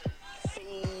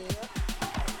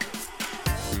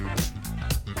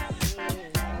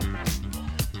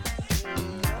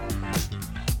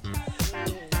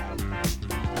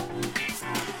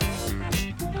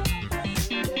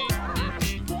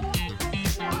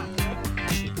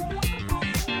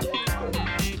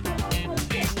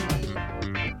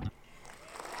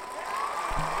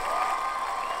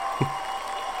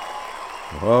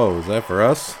Oh, is that for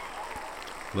us?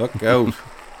 Look out.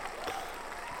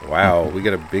 Wow, we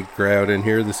got a big crowd in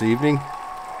here this evening.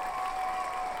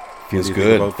 Feels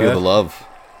good. Feel that? the love.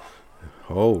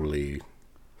 Holy.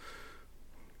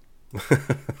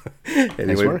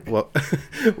 Nice work.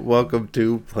 Welcome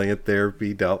to Plant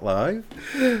Therapy Live.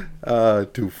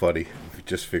 Too funny. We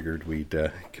just figured we'd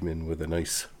come in with a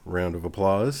nice round of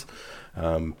applause.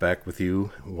 Back with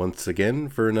you once again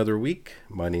for another week.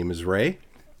 My name is Ray.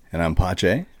 And I'm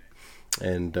Pache.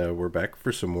 And we're back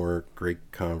for some more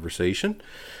great conversation.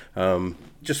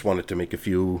 Just wanted to make a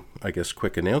few,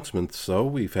 quick announcements. So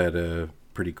we've had a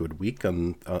pretty good week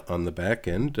on the back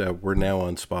end. We're now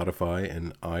on Spotify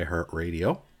and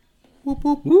iHeartRadio. Whoop,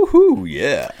 whoop. Woohoo,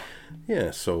 yeah.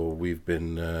 Yeah, so we've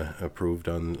been approved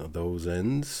on those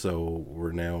ends, so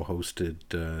we're now hosted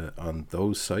on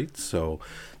those sites, so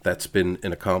that's been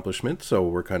an accomplishment, so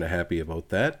we're kind of happy about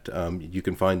that. You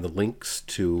can find the links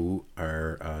to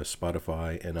our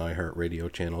Spotify and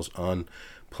iHeartRadio channels on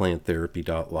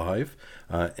planttherapy.live,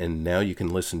 and now you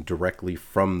can listen directly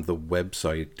from the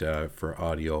website for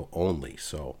audio only,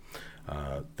 so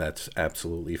that's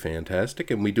absolutely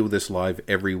fantastic, and we do this live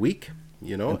every week.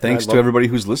 And thanks to everybody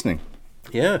who's listening.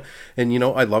 Yeah, and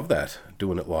I love that,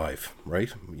 doing it live,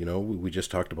 right? We just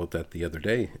talked about that the other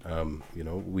day.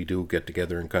 We do get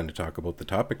together and kind of talk about the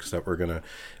topics that we're going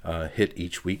to hit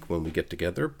each week when we get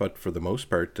together, but for the most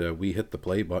part, we hit the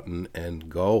play button and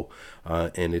go,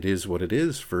 and it is what it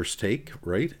is, first take,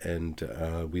 right?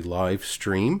 And we live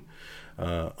stream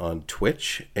on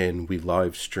Twitch, and we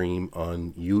live stream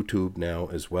on YouTube now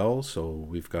as well, so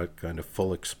we've got kind of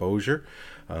full exposure.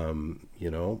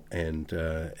 And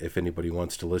if anybody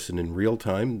wants to listen in real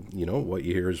time, what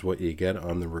you hear is what you get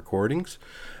on the recordings.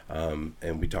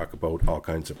 And we talk about all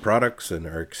kinds of products and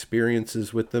our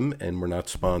experiences with them, and we're not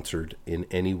sponsored in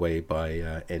any way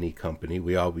by any company.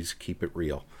 We always keep it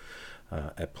real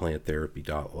at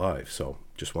planttherapy.live. So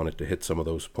just wanted to hit some of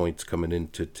those points coming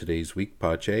into today's week.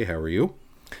 Pache, how are you?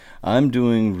 I'm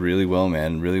doing really well,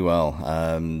 man, really well.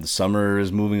 The summer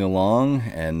is moving along,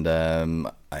 and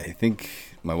I think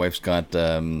my wife's got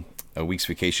a week's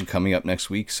vacation coming up next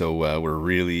week, so we're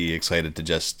really excited to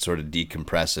just sort of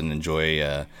decompress and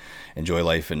enjoy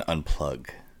life and unplug.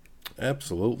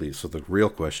 Absolutely. So the real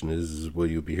question is, will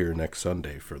you be here next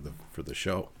Sunday for the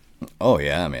show? Oh,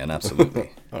 yeah, man,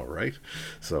 absolutely. All right.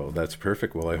 So that's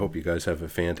perfect. Well, I hope you guys have a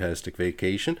fantastic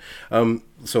vacation.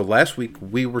 So last week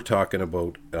we were talking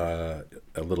about a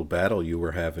little battle you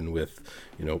were having with,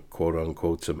 quote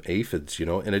unquote, some aphids,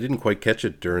 and I didn't quite catch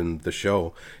it during the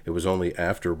show. It was only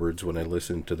afterwards when I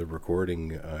listened to the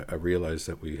recording, I realized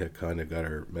that we had kind of got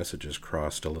our messages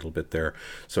crossed a little bit there.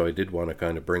 So I did want to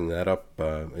kind of bring that up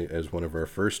as one of our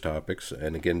first topics.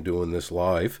 And again, doing this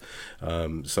live,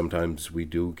 sometimes we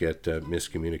do get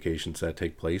miscommunications that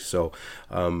take place. So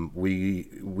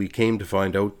we came to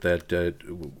find out that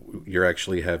you're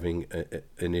actually having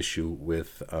an issue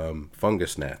with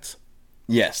fungus gnats.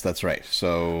 Yes, that's right.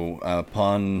 So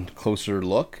upon closer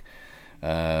look, you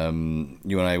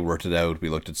and I worked it out. We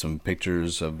looked at some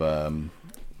pictures of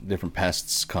different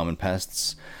pests, common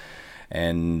pests,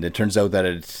 and it turns out that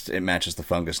it matches the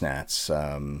fungus gnats.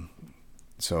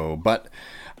 But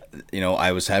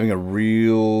I was having a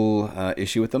real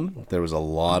issue with them. There was a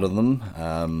lot of them.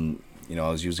 I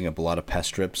was using up a lot of pest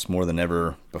strips, more than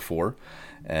ever before,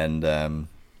 and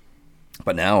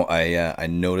but now I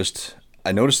noticed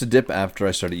a dip after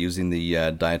I started using the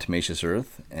diatomaceous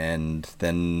earth, and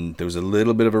then there was a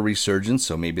little bit of a resurgence.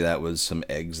 So maybe that was some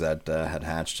eggs that had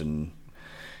hatched and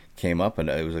came up, and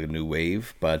it was like a new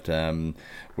wave. But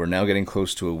we're now getting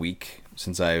close to a week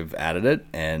since I've added it,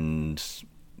 and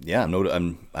yeah,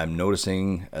 I'm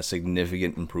noticing a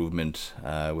significant improvement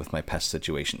with my pest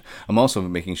situation. I'm also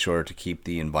making sure to keep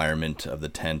the environment of the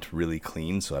tent really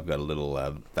clean, so I've got a little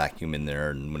vacuum in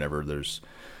there, and whenever there's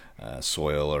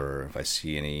soil or if I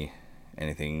see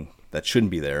anything that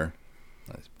shouldn't be there,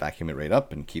 I vacuum it right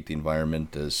up and keep the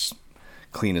environment as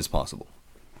clean as possible.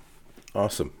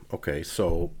 Awesome. Okay,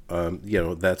 so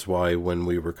that's why when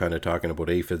we were kind of talking about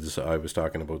aphids, I was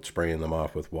talking about spraying them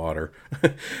off with water,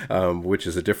 which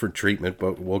is a different treatment,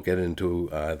 but we'll get into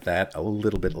that a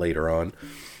little bit later on.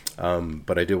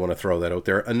 But I do want to throw that out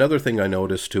there. Another thing I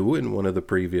noticed too in one of the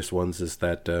previous ones is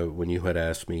that when you had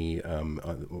asked me,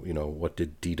 what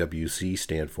did DWC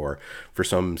stand for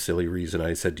some silly reason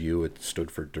I said to you it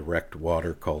stood for direct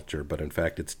water culture, but in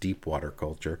fact it's deep water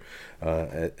culture,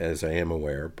 as I am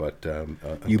aware. But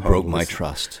you broke my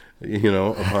trust.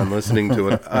 Upon listening to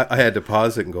it, I had to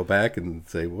pause it and go back and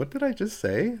say, what did I just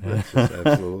say? That's just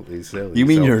absolutely silly. You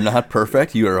mean you're not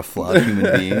perfect? You are a flawed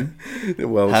human being?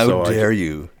 Well, How dare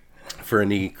you? for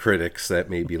any critics that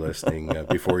may be listening,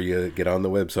 before you get on the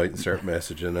website and start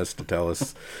messaging us to tell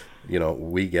us,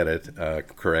 we get it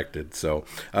corrected. So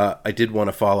I did want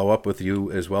to follow up with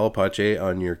you as well, Pache,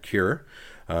 on your cure.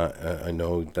 I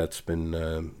know that's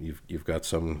been you've got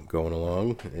some going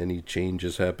along. Any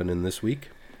changes happening this week?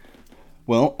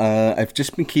 Well, I've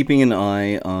just been keeping an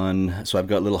eye on, so I've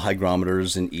got little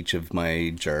hygrometers in each of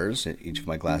my jars, each of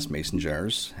my glass mason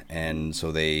jars, and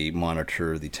so they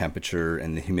monitor the temperature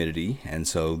and the humidity, and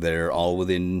so they're all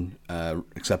within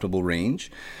acceptable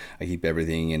range. I keep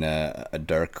everything in a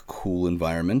dark, cool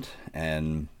environment,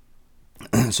 and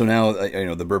so now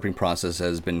the burping process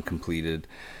has been completed.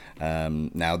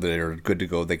 Now they're good to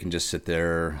go. They can just sit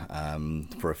there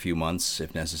for a few months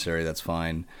if necessary. That's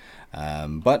fine,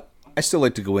 but I still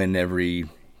like to go in every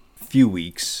few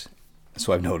weeks,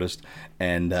 so I've noticed,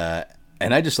 and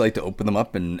I just like to open them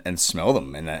up and smell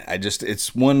them, and I just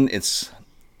it's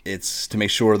to make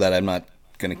sure that I'm not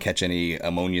going to catch any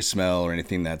ammonia smell or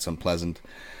anything that's unpleasant,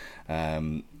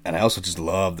 and I also just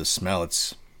love the smell.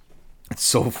 It's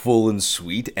so full and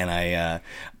sweet, and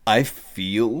I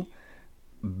feel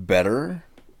better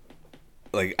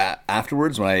like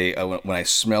afterwards when I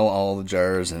smell all the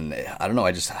jars, and I don't know,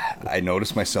 I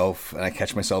notice myself and I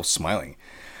catch myself smiling,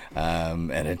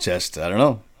 and it just, I don't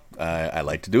know, I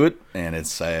like to do it, and I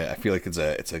feel like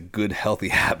it's a good healthy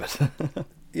habit.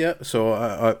 Yeah, so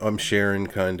I'm sharing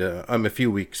I'm a few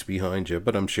weeks behind you,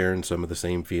 but I'm sharing some of the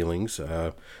same feelings.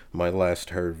 My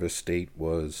last harvest date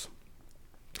was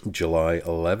July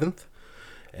 11th,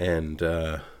 and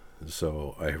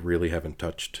so I really haven't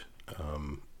touched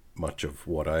much of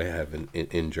what I have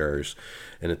in jars,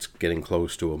 and it's getting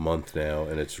close to a month now,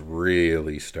 and it's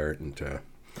really starting to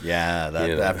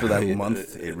after that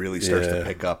month it really starts to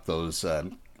pick up those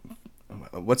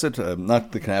what's it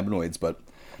not the cannabinoids but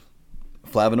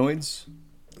flavonoids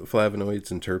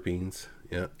and terpenes,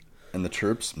 and the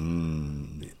terps.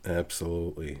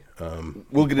 Absolutely.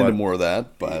 We'll get into more of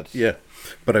that, but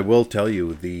but I will tell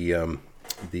you the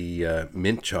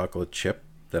mint chocolate chip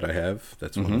that I have,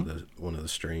 that's one of the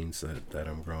strains that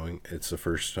I'm growing. It's the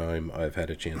first time I've had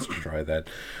a chance to try that.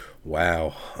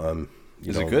 Wow.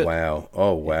 Is it good? Wow.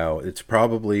 Oh wow. It's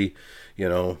probably,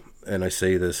 and I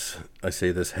say this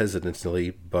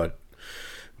hesitantly, but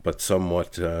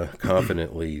somewhat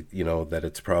confidently, that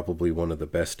it's probably one of the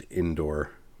best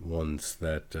indoor ones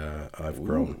that I've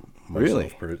grown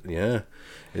myself. Really? Yeah.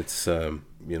 It's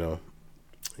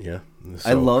yeah. So,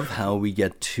 I love how we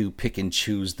get to pick and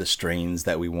choose the strains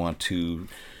that we want to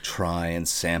try and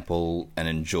sample and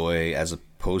enjoy, as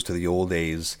opposed to the old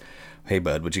days. Hey,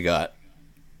 bud, what you got?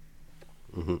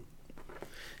 Mm-hmm.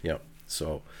 Yeah.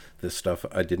 So this stuff,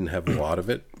 I didn't have a lot of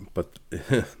it, but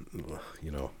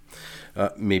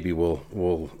maybe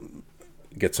we'll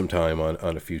get some time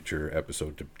on a future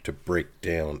episode to break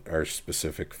down our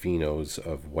specific phenos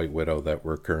of White Widow that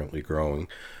we're currently growing.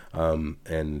 And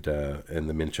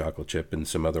the mint chocolate chip and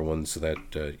some other ones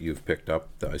that you've picked up.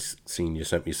 I've seen you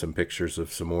sent me some pictures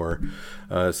of some more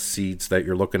seeds that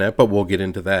you're looking at, but we'll get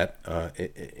into that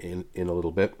in a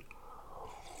little bit.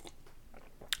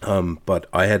 But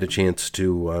I had a chance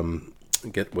to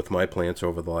get with my plants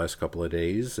over the last couple of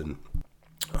days, and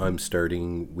I'm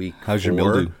starting week 4. How's your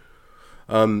mildew?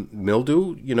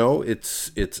 Mildew,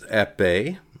 it's at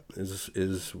bay,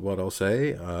 is what I'll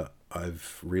say.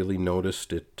 I've really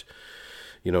noticed it,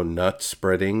 not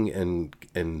spreading and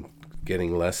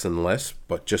getting less and less,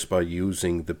 but just by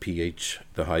using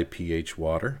the high pH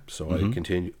water. So I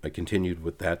continued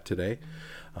with that today.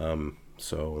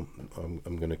 So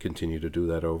I'm going to continue to do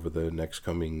that over the next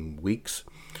coming weeks.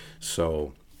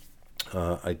 So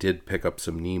I did pick up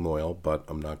some neem oil, but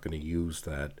I'm not going to use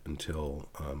that until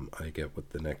I get with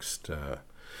the next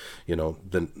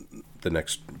the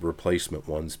next replacement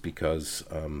ones, because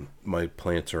my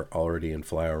plants are already in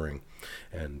flowering,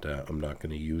 and I'm not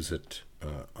going to use it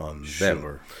on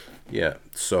them. Yeah.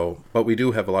 So, but we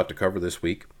do have a lot to cover this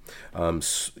week.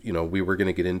 We were going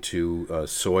to get into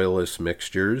soilless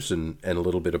mixtures and a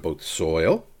little bit about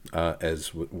soil.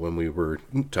 When we were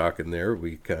talking there,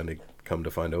 we kind of come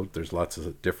to find out there's lots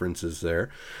of differences there.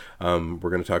 We're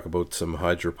going to talk about some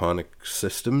hydroponic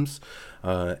systems,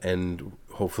 and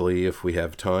hopefully, if we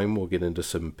have time, we'll get into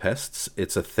some pests.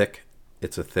 It's a thick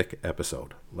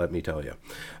episode, let me tell you.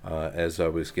 As I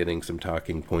was getting some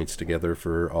talking points together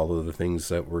for all of the things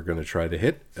that we're going to try to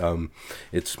hit,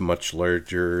 it's much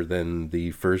larger than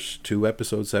the first 2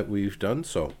 episodes that we've done.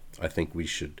 So I think we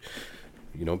should,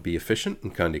 be efficient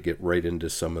and kind of get right into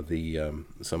some of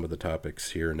the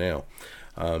topics here now.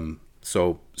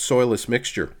 So soilless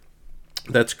mixture,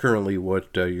 that's currently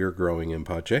what you're growing in,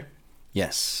 Pache.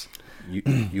 Yes.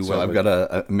 You So went I've with got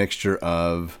a mixture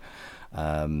of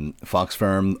Fox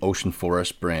Farm Ocean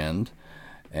Forest brand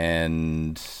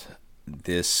and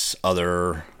this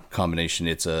other combination.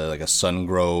 It's a like a sun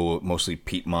grow, mostly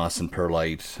peat moss and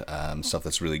perlite, stuff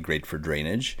that's really great for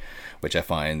drainage, which I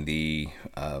find the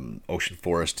Ocean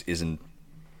Forest isn't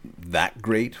that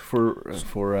great for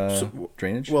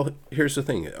drainage. Well, here's the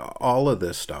thing. All of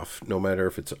this stuff, no matter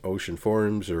if it's Ocean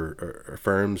Forms or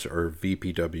Firms or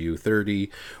VPW 30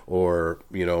 or,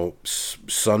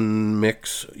 Sun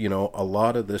Mix, a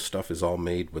lot of this stuff is all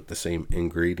made with the same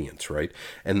ingredients, right?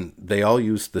 And they all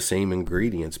use the same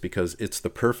ingredients because it's the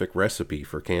perfect recipe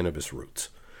for cannabis roots,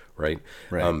 right?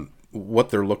 Right. What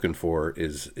they're looking for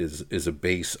is a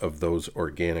base of those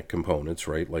organic components,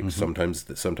 right? Like sometimes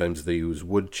they use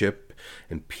wood chip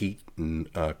and peat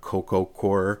and cocoa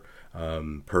core,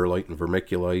 perlite and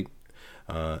vermiculite,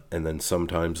 and then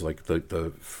sometimes like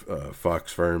the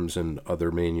Fox Farms and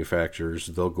other manufacturers,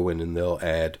 they'll go in and they'll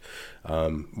add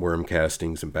worm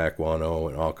castings and back guano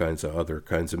and all kinds of other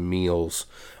kinds of meals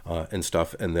and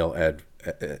stuff, and they'll add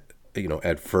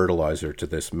fertilizer to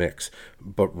this mix.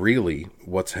 But really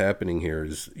what's happening here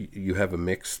is you have a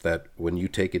mix that when you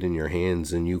take it in your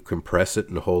hands and you compress it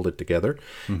and hold it together,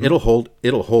 it'll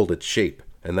hold its shape,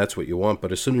 and that's what you want.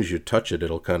 But as soon as you touch it,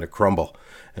 it'll kind of crumble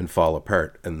and fall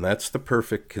apart, and that's the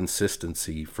perfect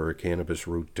consistency for a cannabis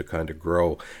root to kind of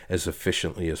grow as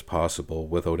efficiently as possible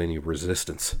without any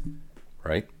resistance,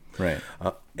 right? Right.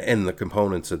 And the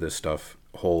components of this stuff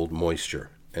hold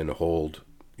moisture and hold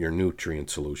your nutrient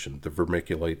solution. The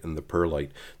vermiculite and the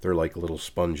perlite, they're like little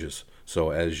sponges.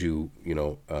 So as you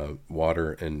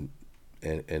water and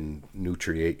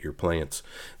nutriate your plants,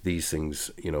 these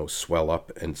things swell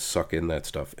up and suck in that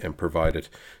stuff and provide it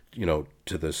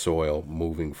to the soil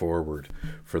moving forward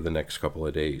for the next couple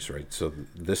of days, right? So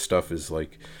this stuff is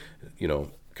like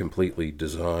completely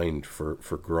designed for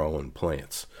growing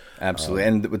plants. Absolutely.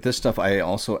 And with this stuff, I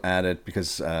also added,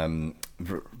 because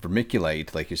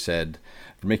vermiculite, like you said,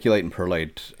 vermiculite and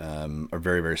perlite are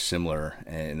very, very similar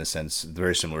in the sense,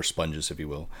 very similar sponges, if you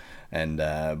will. And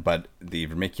but the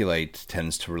vermiculite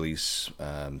tends to release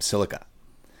silica,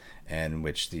 and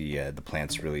which the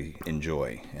plants really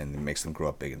enjoy, and it makes them grow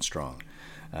up big and strong.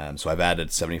 So I've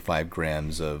added 75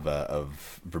 grams of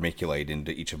vermiculite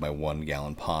into each of my 1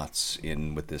 gallon pots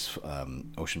in with this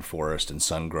Ocean Forest and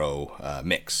Sun Grow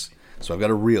mix. So I've got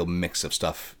a real mix of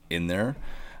stuff in there.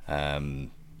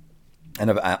 And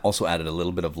I've also added a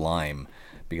little bit of lime,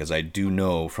 because I do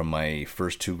know from my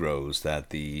first 2 grows that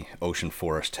the Ocean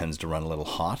Forest tends to run a little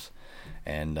hot.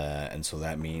 And so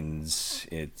that means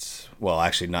it's, well,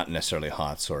 actually not necessarily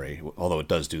hot, sorry, although it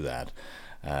does do that.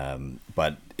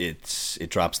 But it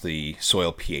drops the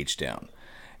soil pH down,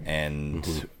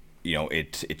 and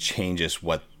it changes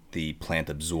what the plant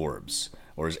absorbs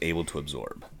or is able to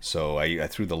absorb. So I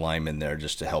threw the lime in there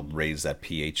just to help raise that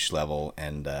pH level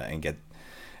and get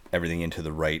everything into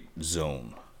the right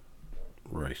zone.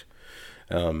 Right.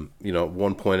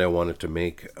 One point I wanted to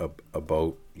make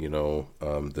about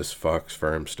this Fox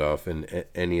Farm stuff and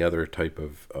any other type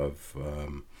of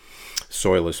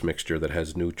soilless mixture that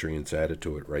has nutrients added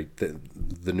to it, right?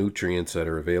 The nutrients that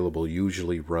are available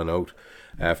usually run out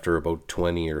after about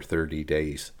 20 or 30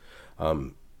 days.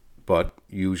 But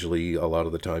usually a lot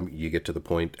of the time you get to the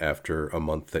point after a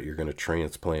month that you're going to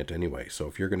transplant anyway. So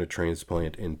if you're going to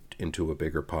transplant into a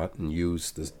bigger pot and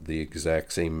use the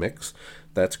exact same mix,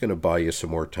 that's going to buy you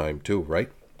some more time too,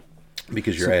 right?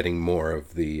 Because you're adding more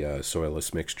of the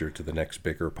soilless mixture to the next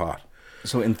bigger pot.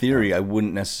 So in theory, I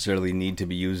wouldn't necessarily need to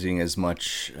be using as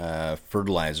much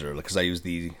fertilizer, because I use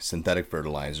the synthetic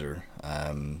fertilizer.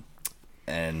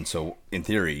 And so in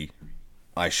theory,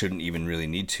 I shouldn't even really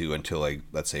need to until,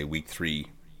 let's say, week 3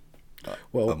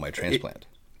 of my transplant.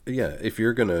 If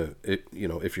you're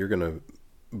gonna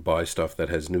buy stuff that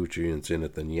has nutrients in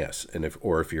it, then yes. And if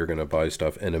you're gonna buy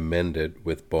stuff and amend it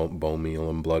with bone meal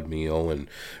and blood meal and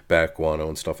back guano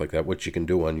and stuff like that, which you can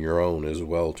do on your own as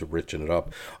well to richen it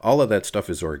up. All of that stuff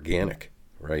is organic,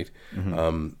 right?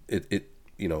 Mm-hmm.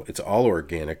 It's all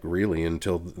organic really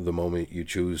until the moment you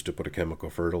choose to put a chemical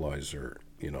fertilizer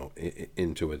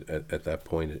into it. At that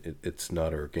point it's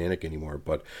not organic anymore.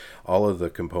 But all of the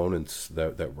components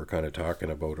that we're kind of talking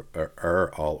about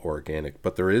are all organic.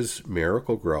 But there is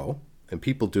Miracle Grow, and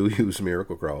people do use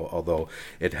Miracle Grow, although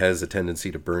it has a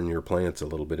tendency to burn your plants a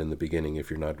little bit in the beginning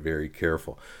if you're not very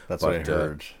careful. That's what I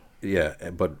heard.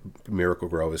 But Miracle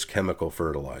Grow is chemical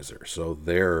fertilizer, so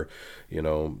their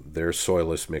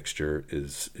soilless mixture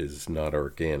is not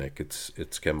organic.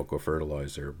 It's chemical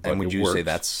fertilizer. But and would you say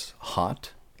that's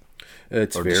hot?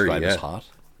 It's or very described as hot?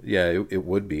 Yeah, it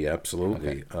would be Okay.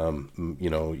 absolutely.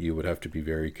 You would have to be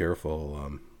very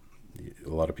careful. A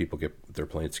lot of people get their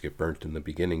plants get burnt in the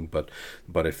beginning, but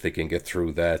if they can get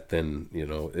through that, then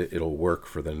it'll work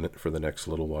for the next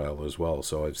little while as well.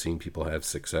 So I've seen people have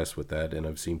success with that, and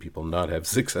I've seen people not have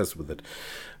success with it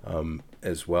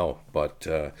as well. But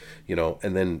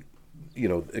and then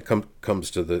it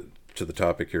comes to the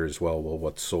topic here as well. Well,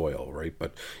 what's soil, right?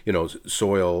 But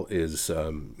soil is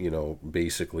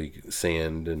basically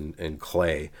sand and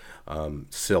clay,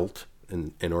 silt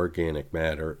and organic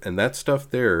matter, and that stuff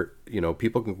there.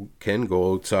 People can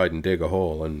go outside and dig a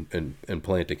hole and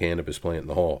plant a cannabis plant in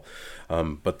the hole,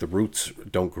 but the roots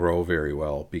don't grow very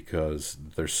well because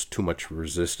there's too much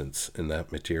resistance in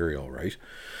that material, right?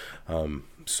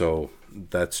 So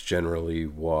that's generally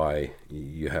why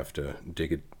you have to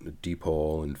dig a deep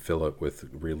hole and fill it with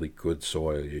really good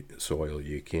soil.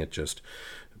 You can't just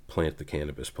plant the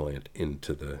cannabis plant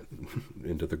into the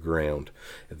into the ground.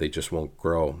 They just won't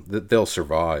grow. They'll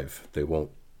survive. They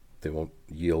won't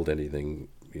yield anything,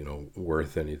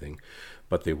 worth anything,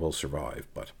 but they will survive.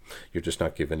 But you're just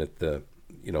not giving it the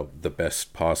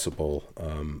best possible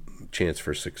chance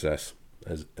for success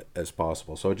as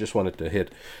possible. So I just wanted to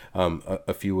hit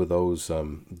a few of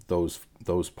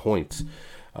those points.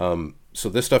 So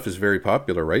this stuff is very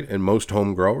popular, right? And most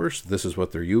home growers, this is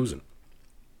what they're using.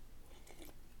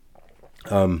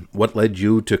 What led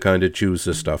you to kind of choose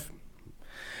this stuff?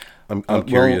 I'm Well,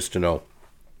 curious to know.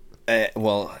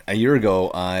 a year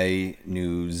ago, I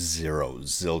knew zero,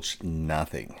 zilch,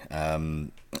 nothing.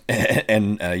 And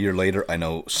a year later, I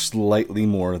know slightly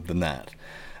more than that.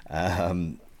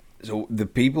 So the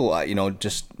people,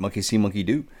 just monkey see, monkey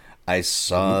do. I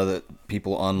saw that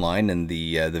people online and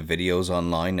the videos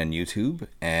online on YouTube,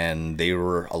 and they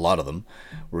were a lot of them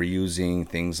were using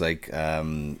things like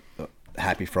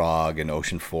Happy Frog and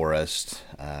Ocean Forest.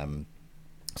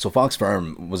 So Fox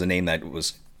Farm was a name that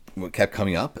was what kept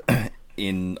coming up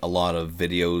in a lot of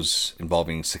videos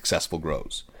involving successful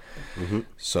grows.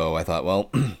 So I thought, well,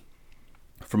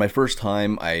 for my first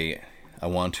time, I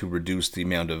want to reduce the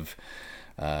amount of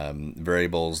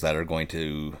variables that are going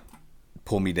to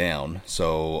pull me down.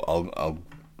 So I'll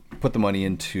put the money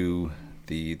into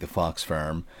the Fox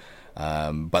Farm,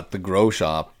 but the grow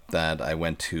shop that I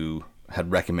went to had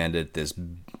recommended this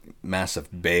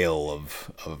massive bale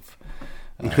of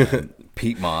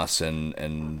peat moss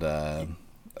and other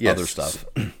Yes. stuff.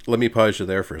 Let me pause you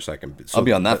there for a second. I'll So,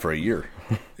 be on that for a year.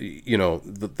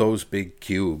 those big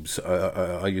cubes,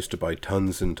 I used to buy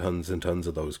tons and tons and tons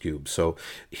of those cubes. So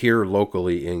here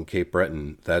locally in Cape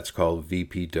Breton, that's called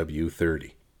VPW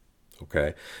 30.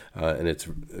 Okay. And it's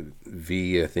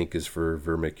V, I think, is for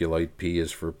vermiculite, P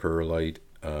is for perlite,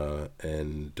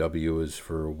 and W is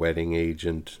for wetting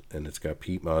agent, and it's got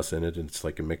peat moss in it, and it's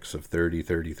like a mix of 30,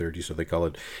 30, 30. So they call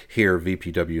it here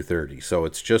VPW 30. So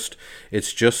it's just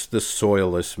the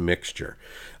soilless mixture.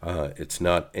 It's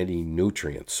not any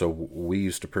nutrients. So we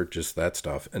used to purchase that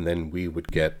stuff, and then we would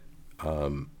get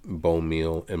bone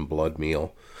meal and blood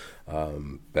meal,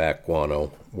 back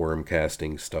guano, worm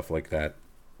casting, stuff like that,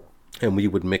 and we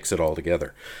would mix it all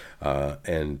together.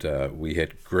 And we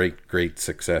had great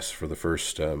success for the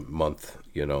first month,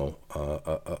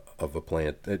 of a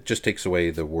plant. It just takes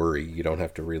away the worry. You don't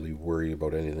have to really worry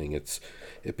about anything. It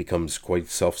becomes quite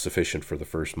self-sufficient for the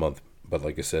first month. But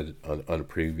like I said on a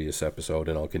previous episode,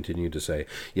 and I'll continue to say,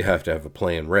 you have to have a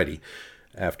plan ready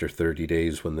after 30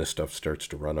 days when this stuff starts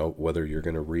to run out, whether you're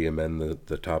going to re-amend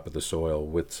the top of the soil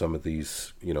with some of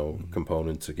these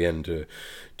components again to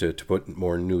put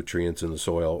more nutrients in the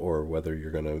soil, or whether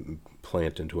you're going to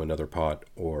plant into another pot,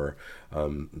 or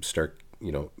start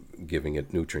giving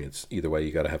it nutrients. Either way,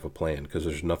 you got to have a plan, because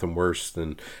there's nothing worse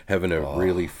than having a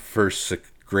really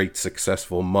great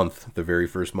successful month. The very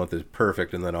first month is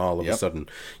perfect, and then all of a Yep. sudden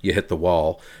you hit the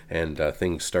wall, and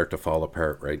things start to fall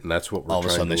apart, right? And that's what we're All of a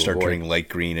trying sudden to they start avoid. turning light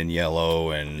green and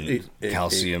yellow, and It-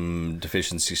 calcium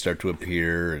deficiencies start to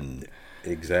appear, and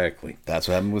exactly. that's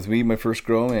what happened with me my first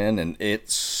grow, man, and it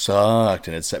sucked,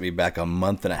 and it set me back a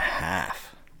month and a half.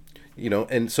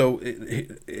 And so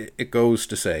it goes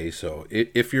to say, so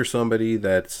if you're somebody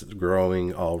that's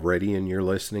growing already and you're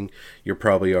listening, you're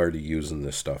probably already using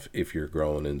this stuff if you're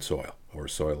growing in soil or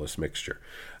soilless mixture.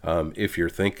 If you're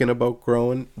thinking about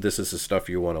growing, this is the stuff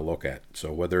you want to look at.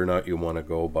 So whether or not you want to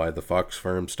go buy the Fox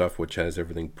Farm stuff, which has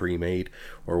everything pre-made,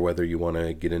 or whether you want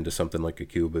to get into something like a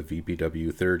cube of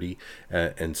VPW 30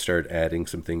 and start adding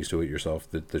some things to it yourself,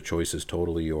 the choice is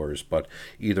totally yours. But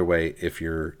either way, if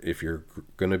you're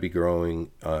going to be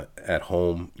growing at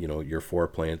home, your 4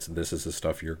 plants, this is the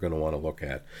stuff you're going to want to look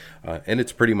at, and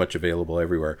it's pretty much available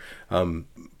everywhere.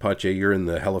 Pache, you're in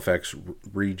the Halifax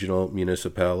regional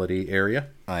municipality area?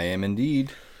 I am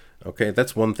indeed. Okay,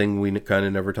 that's one thing we kind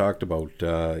of never talked about.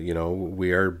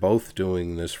 We are both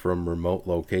doing this from remote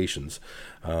locations.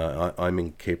 I'm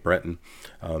in Cape Breton,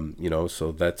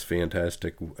 so that's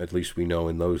fantastic. At least we know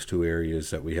in those two areas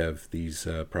that we have these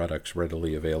products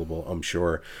readily available. I'm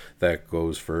sure that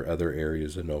goes for other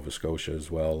areas in Nova Scotia as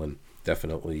well, and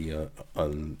definitely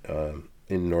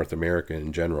in North America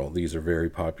in general. These are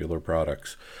very popular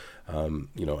products.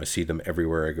 I see them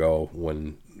everywhere I go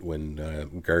when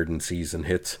garden season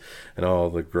hits, and all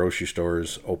the grocery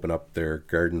stores open up their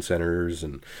garden centers,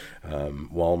 and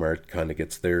Walmart kind of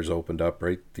gets theirs opened up.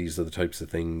 Right, these are the types of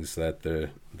things that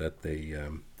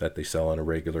they sell on a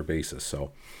regular basis.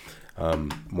 So.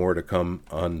 More to come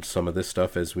on some of this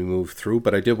stuff as we move through,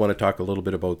 but I did want to talk a little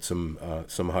bit about some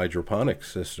hydroponic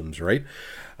systems, right?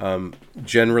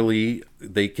 Generally,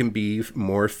 they can be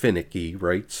more finicky,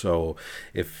 right? So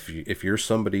if you're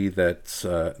somebody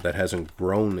that hasn't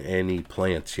grown any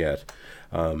plants yet,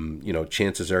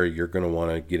 chances are you're going to want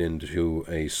to get into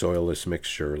a soilless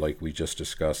mixture like we just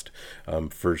discussed,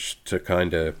 first to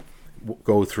kind of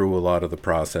go through a lot of the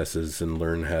processes and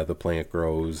learn how the plant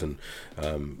grows, and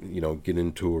get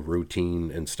into a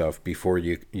routine and stuff before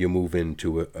you move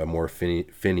into a more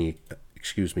finicky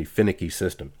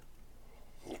system.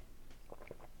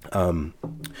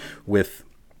 With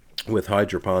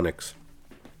hydroponics,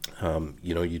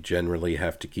 you generally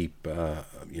have to keep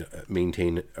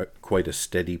maintain quite a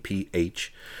steady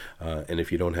pH, and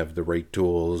if you don't have the right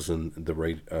tools and the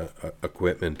right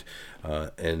equipment,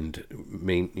 and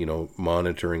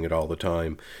monitoring it all the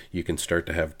time, you can start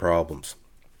to have problems.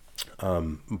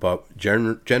 But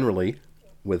generally,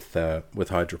 with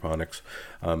hydroponics,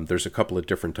 there's a couple of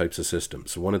different types of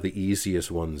systems. One of the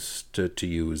easiest ones to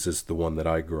use is the one that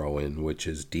I grow in, which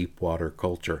is deep water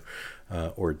culture,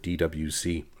 or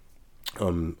DWC.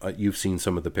 You've seen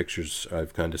some of the pictures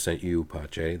I've kind of sent you,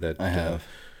 Pache, that I have.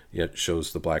 It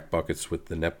shows the black buckets with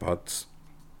the net pots.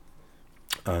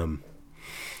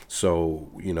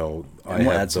 So I we'll have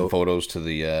add some photos to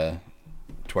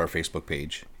our Facebook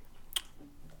page.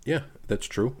 Yeah, that's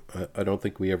true. I don't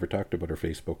think we ever talked about our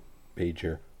Facebook page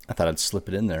here. I thought I'd slip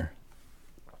it in there.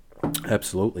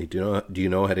 Absolutely. Do you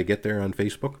know how to get there on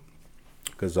Facebook?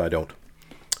 Because I don't.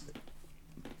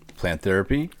 Plant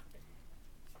therapy.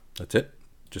 That's it.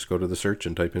 Just go to the search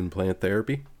and type in plant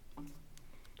therapy.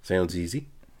 Sounds easy.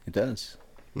 It does.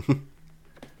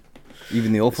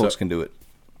 Even the old folks can do it.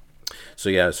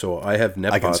 So I have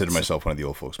net pots. I consider myself one of the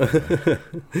old folks. By the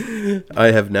way.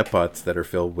 I have net pots that are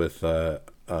filled with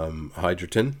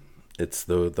hydroton. It's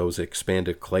those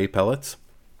expanded clay pellets.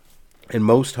 And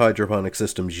most hydroponic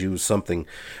systems use something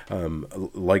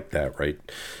like that, right?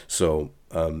 So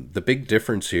the big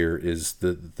difference here is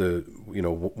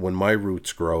when my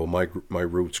roots grow, my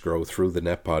roots grow through the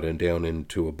net pot and down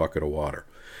into a bucket of water,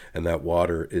 and that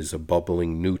water is a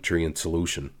bubbling nutrient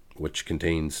solution, which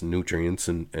contains nutrients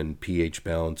and pH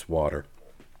balanced water,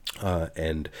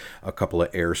 and a couple of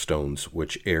air stones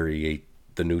which aerate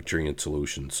the nutrient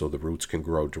solution so the roots can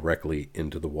grow directly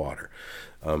into the water.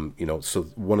 So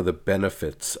one of the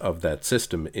benefits of that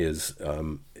system is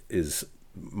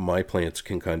my plants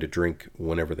can kind of drink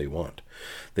whenever they want.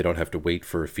 They don't have to wait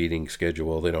for a feeding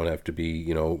schedule. They don't have to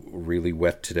be, really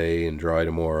wet today and dry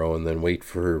tomorrow and then wait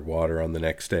for water on the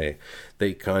next day.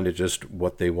 They kind of just,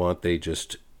 what they want, they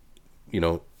just,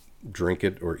 drink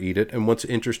it or eat it. And what's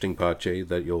interesting, Pache,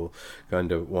 that you'll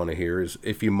kind of want to hear is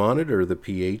if you monitor the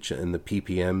pH and the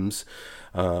ppms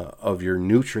of your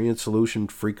nutrient solution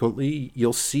frequently,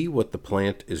 you'll see what the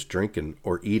plant is drinking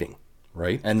or eating.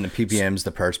 Right? And the ppm's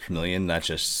the parts per million, not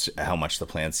just how much the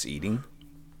plant's eating?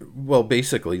 Well,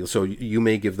 basically, so you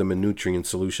may give them a nutrient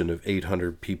solution of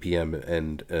 800 ppm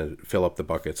and fill up the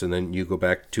buckets, and then you go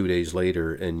back 2 days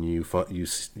later and you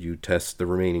test the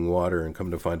remaining water and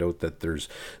come to find out that there's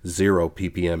 0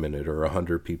 ppm in it or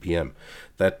 100 ppm.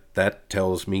 That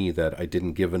tells me that I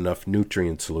didn't give enough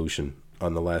nutrient solution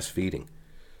on the last feeding.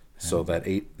 So that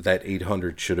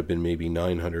 800 should have been maybe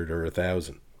 900 or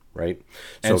 1,000. Right?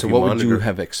 And so what would you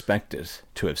have expected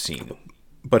to have seen?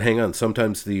 But hang on,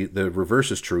 sometimes the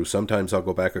reverse is true. Sometimes I'll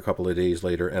go back a couple of days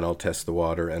later and I'll test the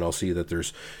water and I'll see that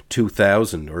there's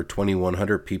 2,000 or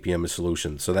 2,100 ppm of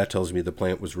solution. So that tells me the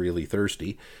plant was really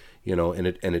thirsty, and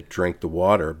it drank the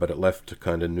water, but it left a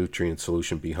kind of nutrient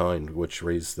solution behind, which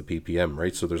raised the ppm,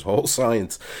 right? So there's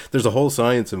a whole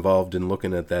science involved in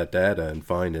looking at that data and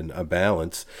finding a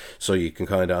balance. So you can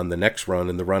kind of, on the next run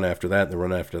and the run after that and the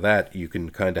run after that, you can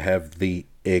kind of have the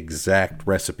exact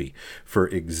recipe for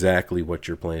exactly what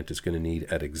your plant is going to need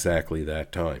at exactly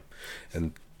that time.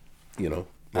 And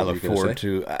I look forward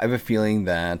to. I have a feeling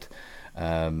that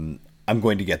I I'm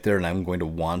going to get there, and I'm going to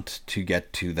want to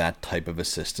get to that type of a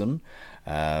system.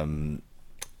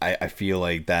 I feel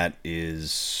like that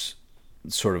is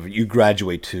sort of, you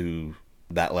graduate to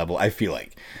that level, I feel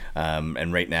like.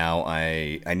 And right now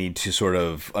I need to sort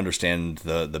of understand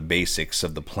the basics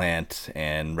of the plant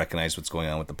and recognize what's going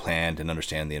on with the plant and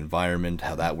understand the environment,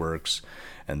 how that works.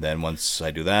 And then once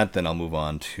I do that, then I'll move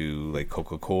on to like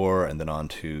coco coir, and then on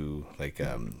to like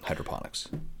hydroponics.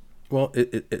 Well,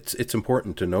 it's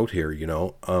important to note here,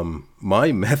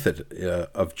 my method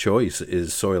of choice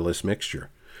is soilless mixture.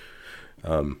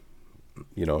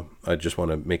 I just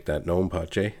want to make that known,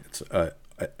 Pache.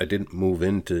 I didn't move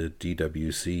into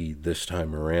DWC this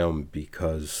time around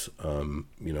because I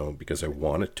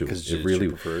wanted to. Because it's really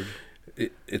preferred.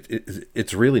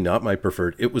 It's really not my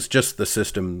preferred. It was just the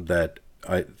system that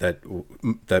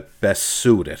best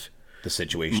suited The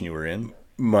situation you were in.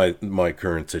 My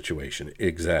current situation.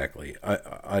 Exactly.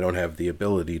 I don't have the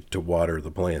ability to water the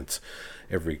plants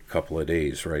every couple of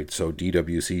days, right? So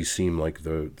DWC seemed like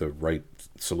the right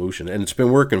solution, and it's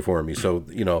been working for me. So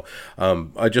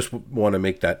I just want to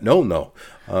make that known, though.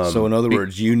 So in other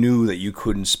words, you knew that you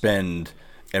couldn't spend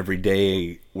every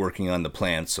day working on the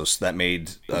plants, so that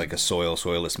made like a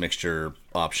soilless mixture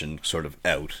option sort of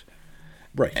out.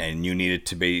 Right. And you needed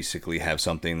to basically have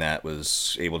something that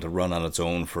was able to run on its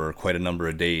own for quite a number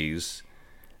of days,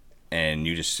 and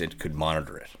it could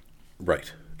monitor it.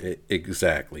 Right.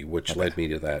 Exactly, which led me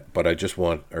to that. But I just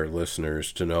want our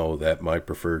listeners to know that my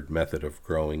preferred method of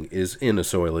growing is in a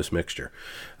soilless mixture.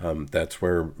 That's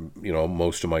where,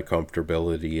 most of my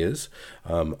comfortability is.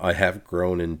 I have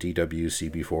grown in DWC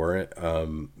before,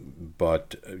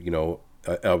 but,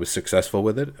 I was successful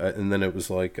with it, and then it was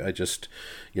like I just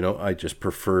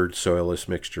preferred soilless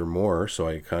mixture more, so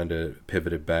I kind of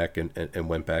pivoted back and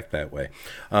went back that way.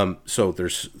 So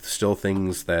there's still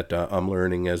things that I'm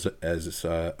learning as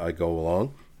I go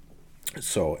along.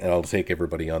 So, and I'll take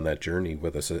everybody on that journey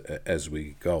with us as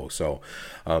we go. So,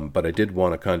 but I did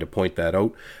want to kind of point that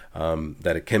out,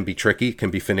 that it can be tricky, it can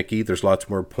be finicky. There's lots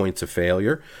more points of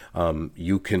failure.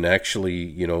 You can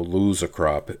actually, lose a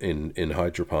crop in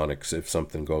hydroponics if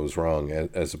something goes wrong,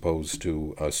 as opposed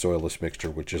to a soilless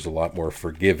mixture, which is a lot more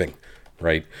forgiving.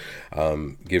 Right,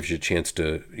 gives you a chance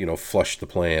to flush the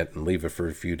plant and leave it for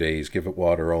a few days, give it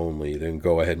water only, then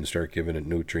go ahead and start giving it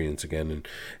nutrients again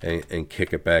and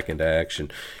kick it back into action.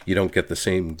 You don't get the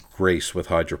same grace with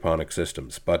hydroponic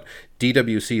systems, but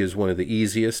DWC is one of the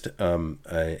easiest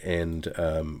and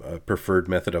a preferred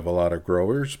method of a lot of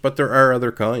growers, but there are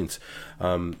other kinds.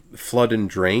 Flood and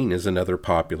drain is another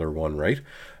popular one, right?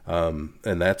 And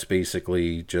that's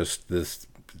basically just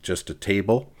a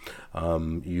table,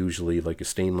 usually like a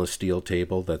stainless steel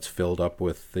table that's filled up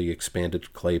with the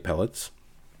expanded clay pellets,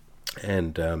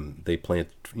 and they plant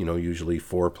usually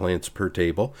 4 plants per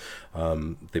table.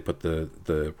 They put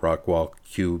the rock wall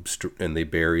cubes and they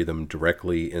bury them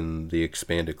directly in the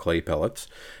expanded clay pellets,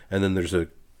 and then there's a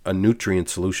nutrient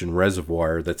solution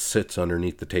reservoir that sits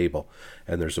underneath the table,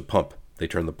 and there's a pump. They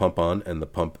turn the pump on and the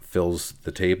pump fills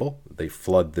the table. They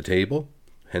flood the table,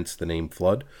 hence the name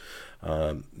flood.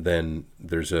 Then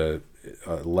there's a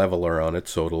leveler on it,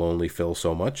 so it'll only fill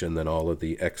so much, and then all of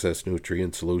the excess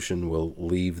nutrient solution will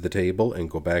leave the table and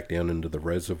go back down into the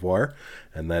reservoir,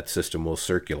 and that system will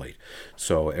circulate.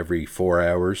 So every 4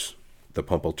 hours, the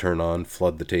pump will turn on,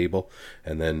 flood the table,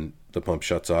 and then the pump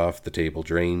shuts off, the table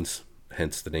drains,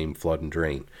 hence the name flood and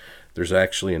drain. There's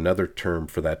actually another term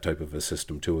for that type of a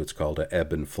system too. It's called a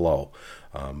ebb and flow,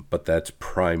 but that's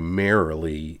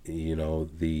primarily,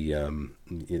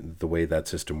 the way that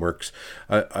system works.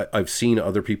 I've seen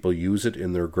other people use it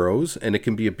in their grows, and it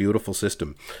can be a beautiful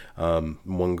system.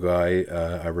 One guy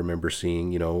I remember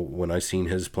seeing, when I seen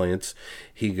his plants,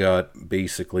 he got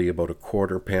basically about a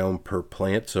quarter pound per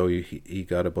plant, so he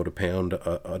got about a pound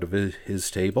out of his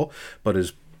table, but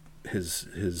his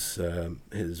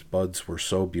buds were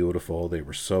so beautiful, they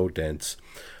were so dense,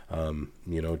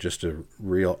 just a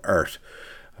real art.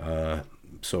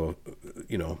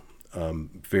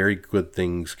 Very good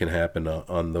things can happen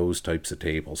on those types of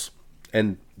tables,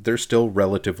 and they're still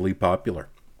relatively popular.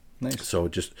 Nice. So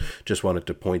just wanted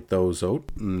to point those out.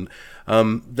 And,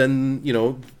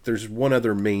 then, there's one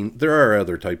other there are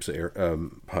other types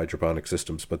of hydroponic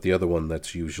systems, but the other one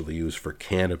that's usually used for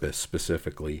cannabis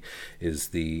specifically is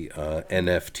the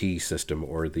NFT system,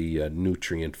 or the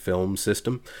nutrient film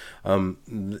system.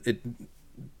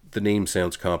 The name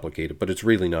sounds complicated, but it's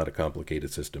really not a complicated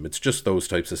system. It's just those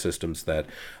types of systems that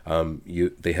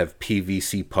they have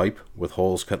PVC pipe with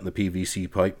holes cut in the PVC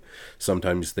pipe.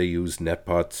 Sometimes they use net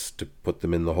pots to put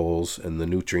them in the holes, and the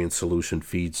nutrient solution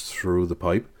feeds through the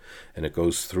pipe. and it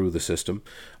goes through the system.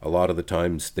 A lot of the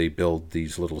times they build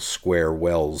these little square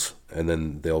wells, and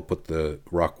then they'll put the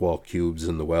rock wall cubes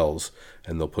in the wells,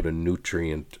 and they'll put a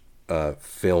nutrient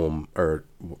film or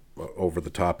over the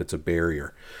top. It's a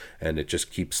barrier, and it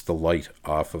just keeps the light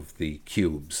off of the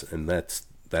cubes, and that's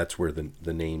where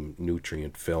the name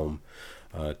nutrient film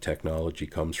technology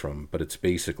comes from. But it's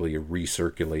basically a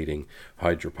recirculating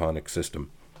hydroponic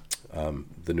system.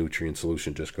 The nutrient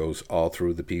solution just goes all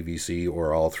through the PVC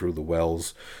or all through the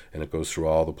wells, and it goes through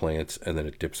all the plants, and then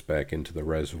it dips back into the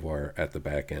reservoir at the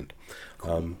back end.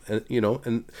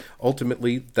 And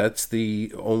ultimately that's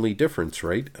the only difference,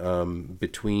 right?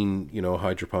 Between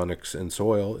hydroponics and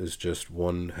soil is just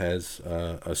one has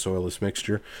a soilless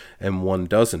mixture and one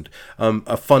doesn't.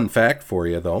 A fun fact for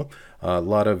you, though. A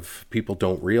lot of people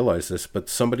don't realize this, but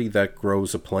somebody that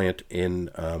grows a plant in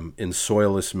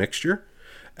soilless mixture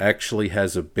actually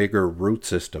has a bigger root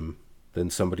system than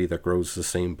somebody that grows the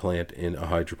same plant in a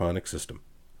hydroponic system.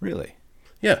 Really?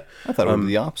 Yeah. I thought it would be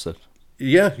the opposite.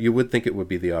 Yeah, you would think it would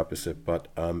be the opposite, but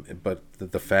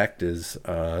the fact is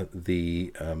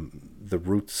the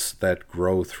roots that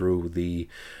grow through the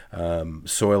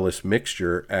soilless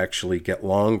mixture actually get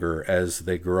longer as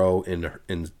they grow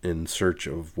in search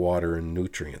of water and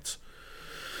nutrients.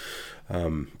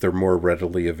 They're more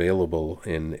readily available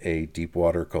in a deep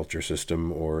water culture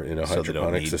system or in a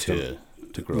hydroponic system.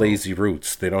 To grow. Lazy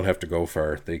roots. They don't have to go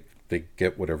far. They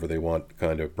get whatever they want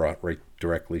kind of brought right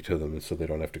directly to them, so they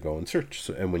don't have to go and search.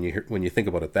 So, and when you think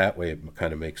about it that way, it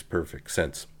kind of makes perfect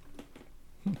sense.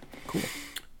 Cool.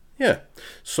 Yeah.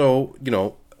 So,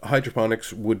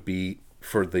 hydroponics would be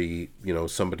for the,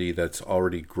 somebody that's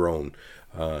already grown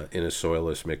in a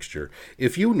soilless mixture.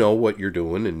 If you know what you're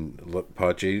doing, and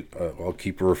Pache, I'll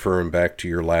keep referring back to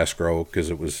your last grow because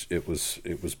it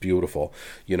was beautiful,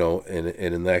 and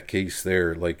in that case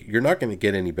there, like, you're not going to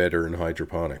get any better in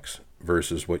hydroponics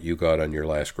versus what you got on your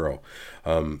last grow.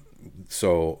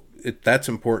 So that's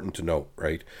important to note,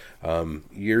 right?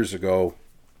 Years ago,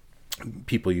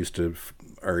 people used to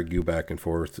argue back and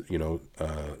forth,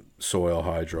 soil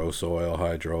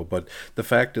hydro, but the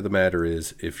fact of the matter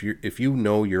is, if you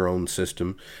know your own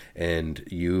system and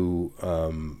you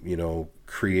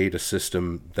create a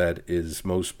system that is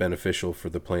most beneficial for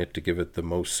the plant to give it the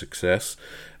most success,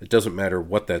 it doesn't matter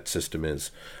what that system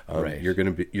is. Right.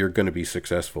 You're gonna be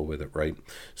successful with it, right?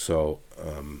 So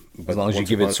as long as you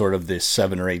give it sort of the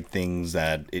 7 or 8 things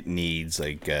that it needs,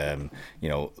 like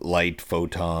light,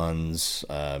 photons,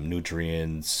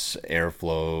 nutrients,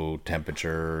 airflow,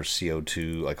 temperature,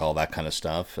 CO2, like all that kind of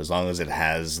stuff. As long as it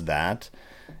has that,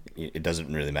 it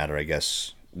doesn't really matter, I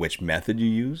guess, which method you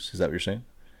use. Is that what you're saying?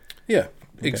 Yeah,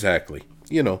 exactly.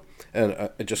 And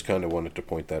I just kind of wanted to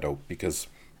point that out because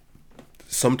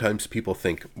sometimes people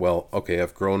think, well, okay,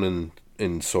 I've grown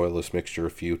in soilless mixture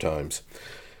a few times.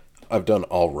 I've done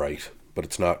all right, but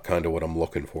it's not kind of what I'm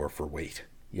looking for weight.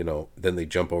 Then they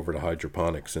jump over to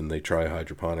hydroponics and they try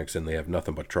hydroponics and they have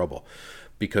nothing but trouble.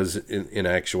 Because in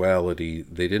actuality,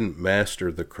 they didn't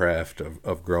master the craft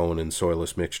of growing in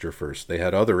soilless mixture first. They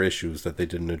had other issues that they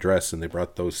didn't address, and they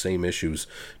brought those same issues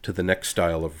to the next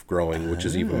style of growing, which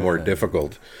is even more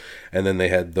difficult. And then they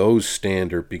had those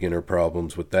standard beginner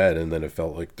problems with that, and then it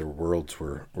felt like their worlds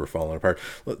were falling apart.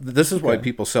 This is why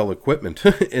people sell equipment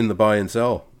in the buy and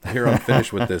sell. Here, I'm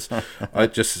finished with this.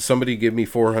 Somebody give me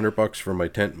 $400 for my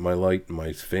tent and my light and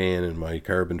my fan and my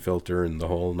carbon filter and the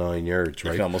whole 9 yards,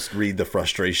 right? You can almost read the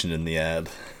frustration in the ad.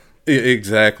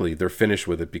 Exactly. They're finished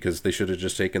with it because they should have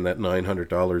just taken that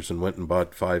 $900 and went and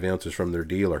bought 5 ounces from their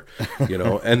dealer,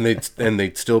 and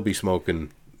they'd still be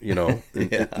smoking,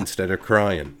 instead of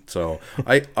crying. So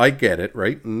I get it,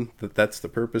 right? And that's the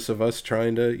purpose of us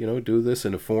trying to, do this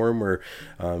in a forum where,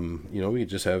 we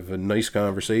just have a nice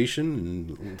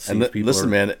conversation and see if people listen,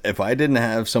 man, if I didn't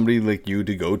have somebody like you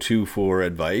to go to for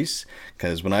advice,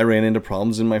 because when I ran into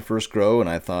problems in my first grow and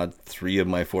I thought 3 of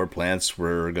my 4 plants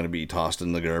were going to be tossed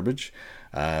in the garbage,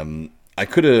 I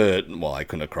couldn't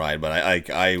have cried, but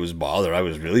I was bothered. I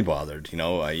was really bothered.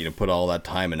 Put all that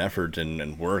time and effort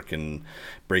and work and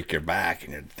break your back,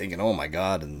 and you're thinking, oh my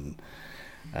God, and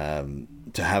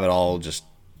to have it all just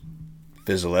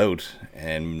fizzle out,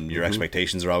 and your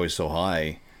expectations are always so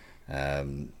high.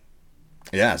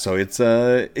 So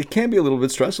it can be a little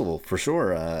bit stressful for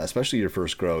sure, especially your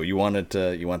first grow. You want it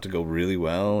to go really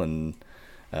well, and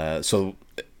so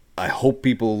I hope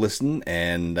people listen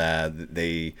and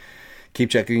they keep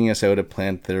checking us out at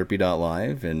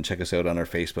planttherapy.live and check us out on our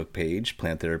Facebook page,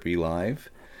 Plant Therapy Live.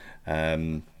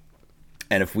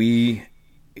 And if we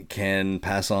can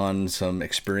pass on some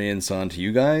experience on to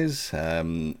you guys,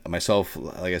 myself,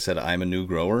 like I said, I'm a new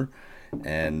grower,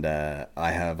 and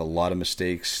I have a lot of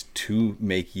mistakes to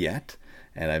make yet,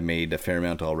 and I've made a fair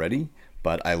amount already.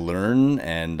 But I learn,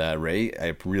 and Ray,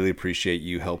 I really appreciate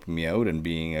you helping me out and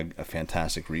being a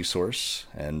fantastic resource.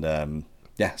 And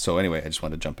yeah, so anyway, I just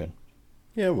wanted to jump in.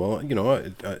 Yeah, well,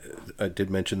 I did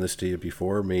mention this to you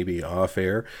before, maybe off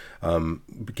air.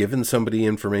 Giving somebody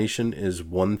information is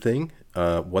one thing.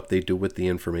 What they do with the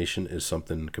information is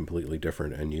something completely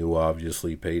different. And you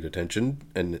obviously paid attention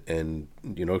and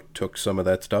took some of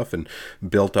that stuff and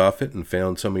built off it and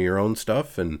found some of your own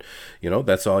stuff. And,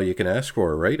 that's all you can ask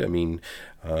for, right? I mean,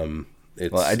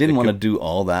 well, I didn't want to do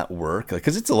all that work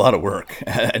because it's a lot of work.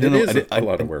 It is a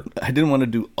lot of work. I didn't want to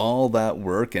do all that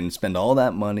work and spend all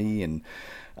that money and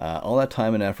all that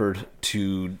time and effort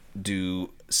to do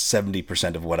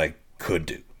 70% of what I could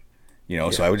do.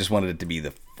 So I just wanted it to be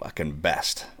the fucking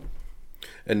best.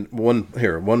 And one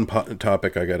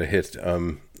topic I got to hit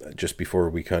just before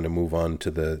we kind of move on to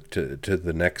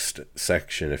the next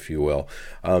section, if you will.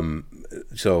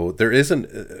 So there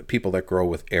isn't people that grow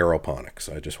with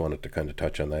aeroponics. I just wanted to kind of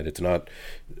touch on that. It's not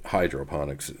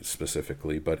hydroponics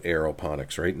specifically, but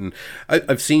aeroponics, right? And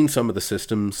I've seen some of the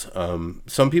systems.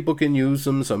 Some people can use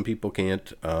them, some people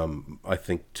can't. I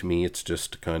think to me it's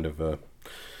just kind of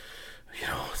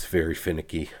it's very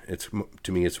finicky.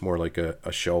 To me, it's more like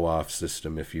a show-off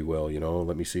system, if you will.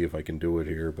 Let me see if I can do it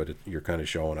here, but you're kind of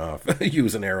showing off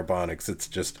using aeroponics.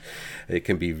 It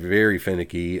can be very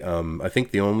finicky. I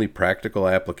think the only practical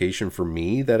application for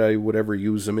me that I would ever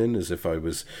use them in is if I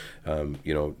was,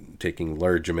 taking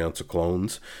large amounts of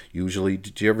clones. Usually,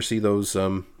 did you ever see those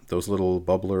little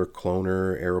bubbler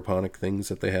cloner aeroponic things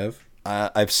that they have?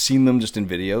 I've seen them just in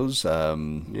videos.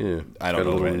 Yeah, I don't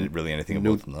know really anything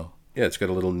about them though. Yeah, it's got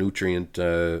a little nutrient,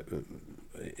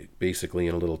 basically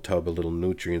in a little tub, a little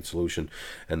nutrient solution,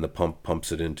 and the pump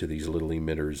pumps it into these little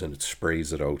emitters and it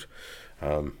sprays it out.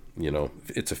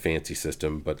 It's a fancy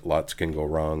system, but lots can go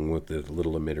wrong with the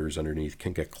little emitters underneath,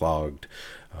 can get clogged.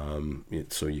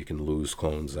 So you can lose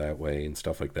clones that way and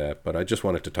stuff like that. But I just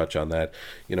wanted to touch on that.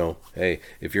 Hey,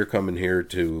 if you're coming here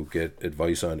to get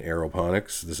advice on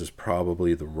aeroponics, this is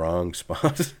probably the wrong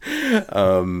spot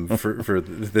for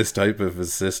this type of a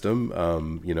system.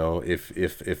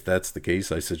 If that's the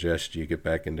case, I suggest you get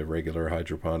back into regular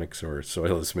hydroponics or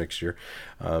soilless mixture.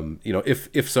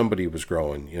 If somebody was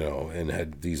growing, and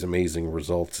had these amazing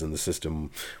results and the system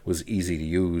was easy to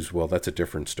use, well, that's a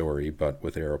different story. But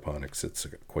with aeroponics, it's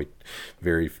quite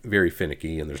very, very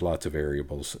finicky, and there's lots of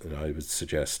variables. And I would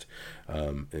suggest,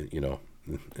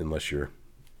 unless you're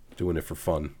doing it for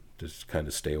fun, just kind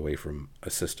of stay away from a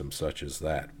system such as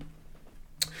that.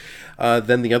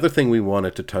 Then the other thing we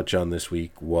wanted to touch on this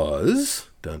week was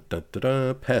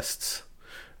pests,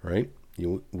 right?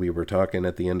 We were talking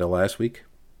at the end of last week,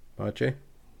 Bache?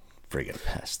 Friggin'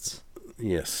 pests.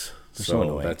 Yes. They're so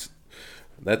annoying.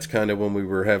 That's kind of when we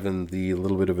were having the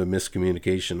little bit of a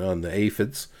miscommunication on the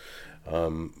aphids.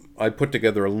 I put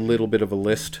together a little bit of a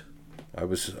list. I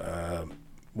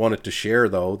wanted to share,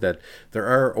 though, that there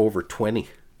are over 20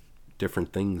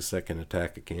 different things that can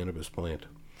attack a cannabis plant.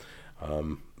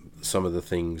 Some of the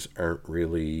things aren't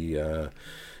really,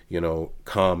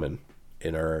 common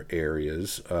in our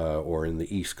areas or in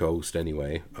the East Coast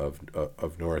anyway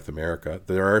of North America.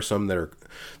 There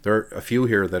are a few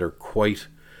here that are quite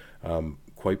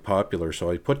popular. So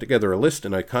I put together a list,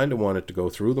 and I kind of wanted to go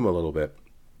through them a little bit,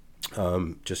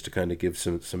 just to kind of give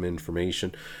some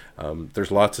information.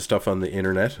 There's lots of stuff on the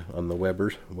internet, on the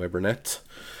Webernets,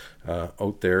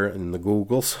 out there in the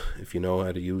Googles, if you know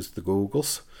how to use the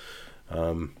Googles.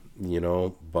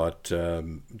 But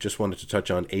just wanted to touch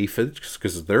on aphids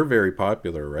because they're very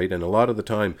popular, right? And a lot of the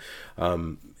time,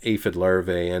 aphid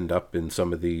larvae end up in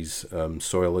some of these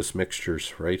soilless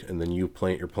mixtures, right? And then you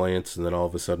plant your plants, and then all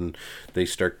of a sudden they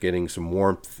start getting some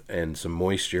warmth and some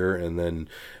moisture, and then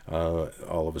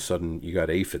all of a sudden you got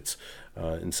aphids.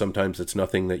 And sometimes it's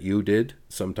nothing that you did.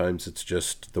 Sometimes it's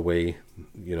just the way,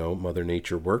 Mother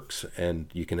Nature works, and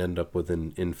you can end up with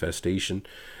an infestation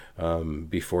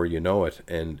before you know it.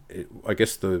 And I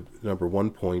guess the number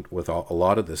one point with a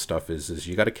lot of this stuff is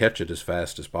you got to catch it as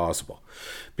fast as possible,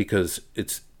 because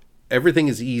everything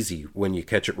is easy when you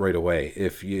catch it right away.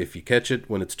 If you catch it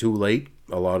when it's too late,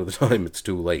 a lot of the time it's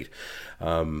too late.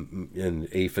 And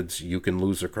aphids, you can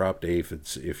lose a crop to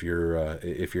aphids if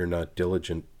you're not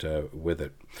diligent with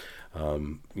it.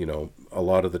 A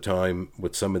lot of the time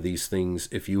with some of these things,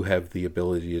 if you have the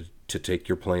ability to take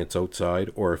your plants outside,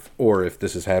 or if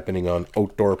this is happening on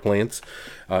outdoor plants,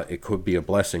 it could be a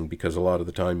blessing, because a lot of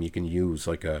the time you can use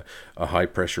like a high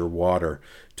pressure water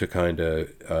to kind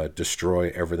of destroy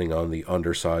everything on the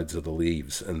undersides of the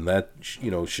leaves, and that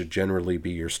should generally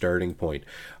be your starting point.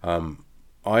 point.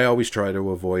 I always try to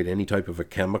avoid any type of a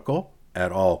chemical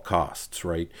at all costs,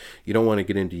 right? You don't want to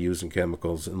get into using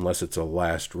chemicals unless it's a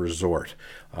last resort,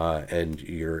 and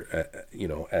you're,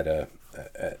 at a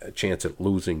chance at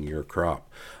losing your crop.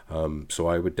 So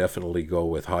I would definitely go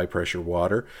with high pressure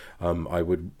water. I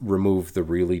would remove the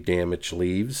really damaged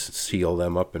leaves, seal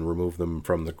them up, and remove them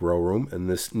from the grow room. And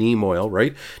this neem oil,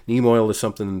 right? Neem oil is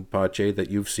something, Pache, that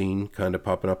you've seen kind of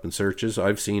popping up in searches.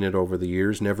 I've seen it over the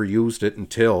years, never used it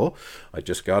until I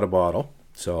just got a bottle.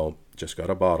 So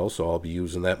I'll be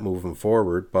using that moving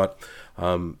forward. But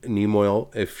neem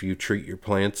oil, if you treat your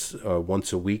plants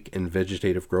once a week, in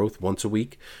vegetative growth once a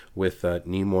week with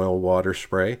neem oil water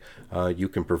spray, you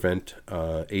can prevent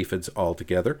aphids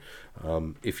altogether.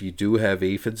 If you do have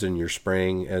aphids and you're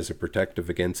spraying as a protective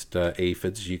against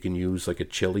aphids, you can use like a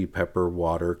chili pepper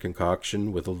water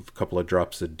concoction with a couple of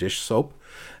drops of dish soap.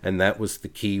 And that was the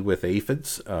key with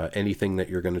aphids. Anything that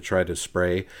you're going to try to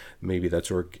spray, maybe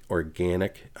that's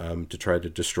organic, to try to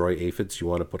destroy aphids, you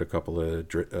want to put a couple of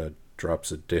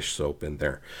drops of dish soap in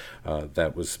there.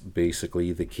 That was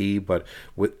basically the key. But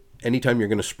with anytime you're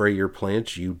going to spray your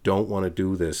plants, you don't want to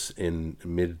do this in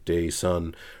midday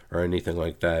sun or anything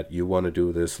like that. You want to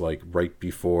do this like right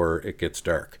before it gets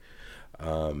dark.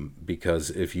 Because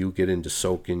if you get into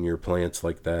soaking your plants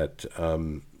like that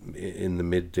in the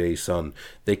midday sun,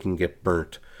 they can get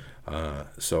burnt.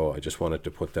 So I just wanted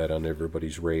to put that on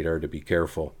everybody's radar to be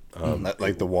careful.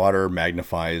 Like the water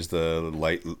magnifies the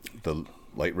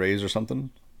light rays or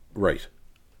something? Right.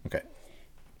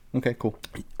 Okay, cool.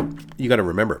 You got to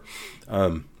remember.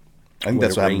 I think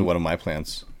that's what happened to one of my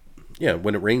plants. Yeah,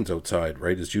 when it rains outside,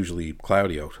 right, it's usually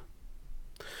cloudy out.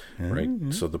 Right?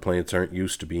 Mm-hmm. So the plants aren't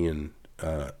used to being,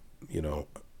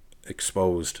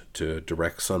 exposed to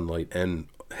direct sunlight and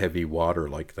heavy water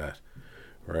like that.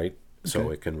 Right? So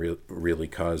it can really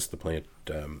cause the plant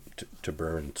to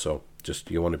burn. So just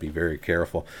you want to be very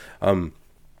careful.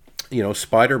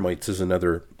 Spider mites is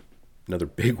another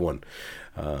big one.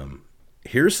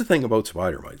 Here's the thing about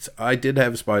spider mites. I did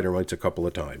have spider mites a couple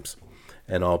of times,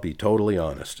 and I'll be totally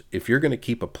honest. If you're going to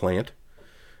keep a plant,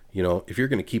 if you're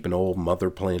going to keep an old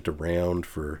mother plant around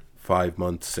for 5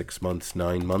 months, 6 months,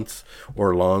 9 months,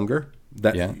 or longer,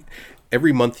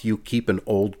 every month you keep an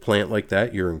old plant like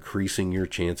that, you're increasing your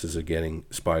chances of getting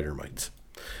spider mites.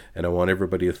 And I want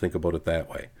everybody to think about it that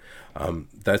way.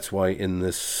 That's why in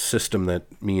this system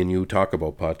that me and you talk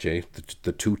about, Pache,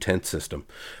 the 2-tent system,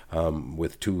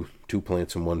 with two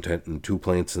plants in one tent and 2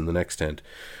 plants in the next tent,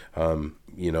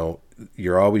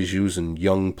 you're always using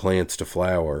young plants to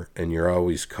flower, and you're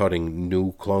always cutting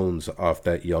new clones off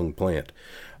that young plant.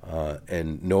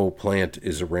 And no plant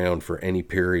is around for any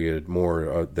period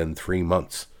more than 3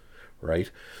 months,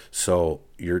 right? So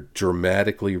you're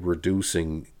dramatically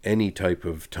reducing any type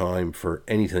of time for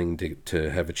anything to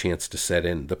have a chance to set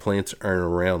in. The plants aren't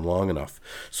around long enough.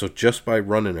 So just by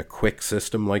running a quick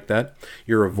system like that,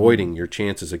 you're avoiding your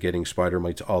chances of getting spider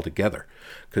mites altogether,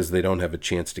 because they don't have a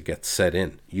chance to get set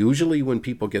in. Usually when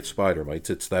people get spider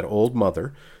mites, it's that old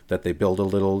mother that they build a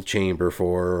little chamber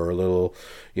for, or a little,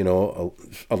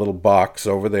 a little box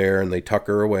over there, and they tuck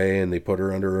her away and they put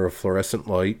her under a fluorescent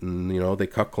light, and, they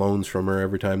cut clones from her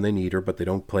every time they need her, but they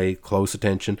don't pay close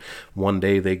attention. One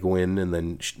day they go in and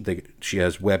then she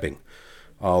has webbing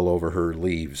all over her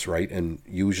leaves, right? And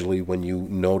usually when you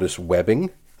notice webbing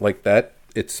like that,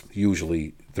 it's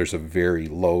usually there's a very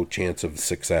low chance of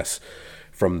success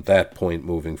from that point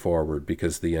moving forward,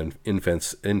 because the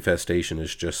infestation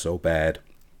is just so bad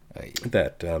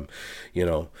that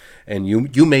and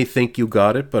you may think you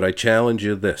got it, but I challenge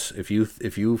you this: if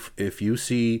you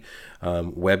see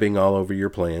webbing all over your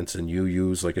plants, and you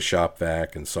use like a shop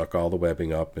vac and suck all the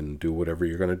webbing up and do whatever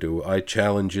you're going to do, I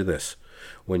challenge you this: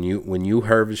 when you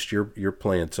harvest your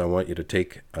plants, I want you to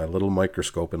take a little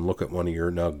microscope and look at one of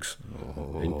your nugs,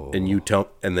 and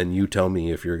then you tell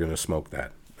me if you're going to smoke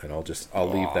that, and I'll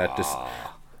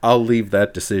leave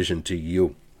that decision to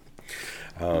you.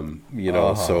 So,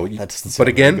 that doesn't sound but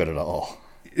again, good at all.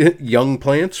 Young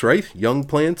plants, right? Young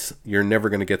plants, you're never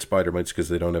going to get spider mites because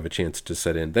they don't have a chance to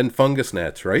set in. Then fungus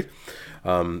gnats, right?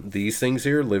 These things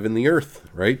here live in the earth,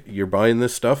 right? You're buying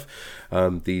this stuff,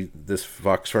 this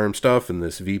Fox Farm stuff and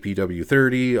this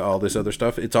VPW30, all this other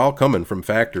stuff. It's all coming from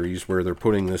factories where they're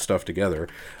putting this stuff together,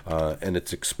 and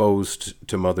it's exposed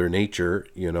to Mother Nature,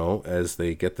 as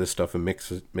they get this stuff and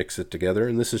mix it together.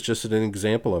 And this is just an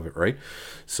example of it, right?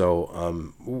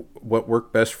 So, what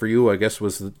worked best for you, I guess,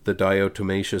 was the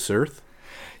diatomaceous earth.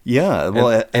 Yeah,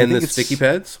 well, and the sticky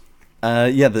pads.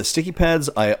 The sticky pads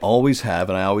I always have,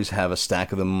 and I always have a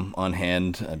stack of them on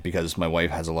hand because my wife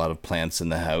has a lot of plants in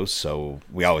the house, so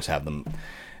we always have them.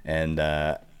 And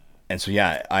and so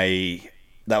yeah,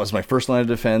 that was my first line of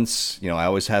defense. I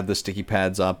always had the sticky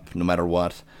pads up no matter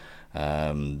what.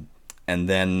 And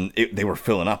then they were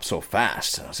filling up so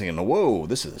fast. I was thinking, whoa,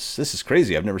 this is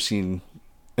crazy. I've never seen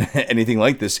anything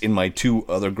like this in my 2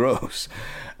 other grows.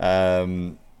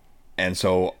 And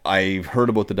so I heard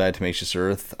about the diatomaceous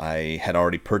earth. I had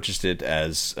already purchased it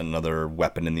as another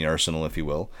weapon in the arsenal, if you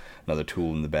will, another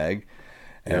tool in the bag.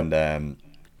 And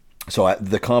so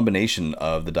the combination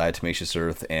of the diatomaceous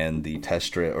earth and the test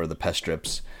strip or the pest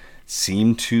strips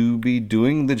seem to be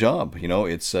doing the job.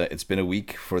 It's been a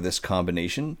week for this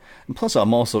combination, and plus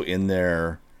I'm also in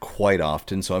there quite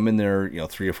often. So I'm in there,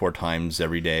 3 or 4 times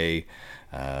every day,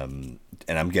 and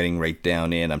I'm getting right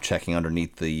down in. I'm checking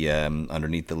underneath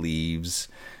the leaves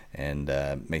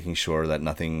and making sure that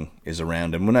nothing is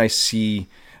around. And when I see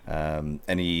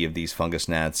any of these fungus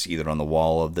gnats either on the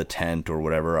wall of the tent or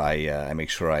whatever, I make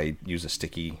sure I use a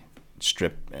sticky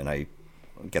strip and I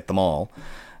get them all.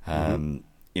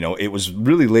 It was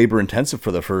really labor intensive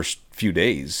for the first few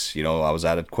days. I was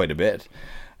at it quite a bit.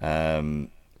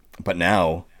 But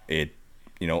now I'd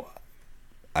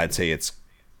say it's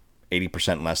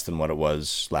 80% less than what it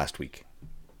was last week.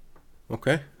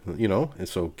 Okay, and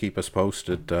so keep us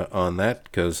posted on that,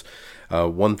 because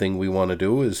one thing we want to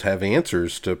do is have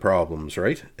answers to problems,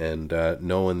 right? And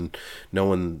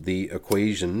knowing the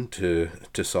equation to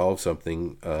solve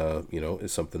something,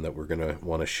 is something that we're going to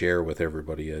want to share with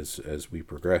everybody as we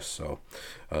progress. So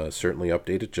certainly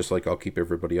update it, just like I'll keep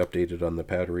everybody updated on the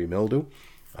powdery mildew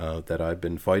that I've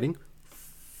been fighting.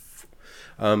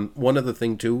 One other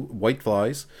thing too, white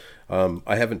flies.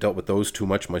 I haven't dealt with those too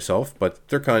much myself, but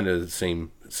they're kind of the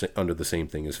same, under the same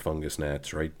thing as fungus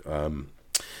gnats, right?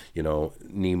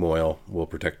 Neem oil will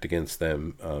protect against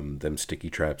them, them sticky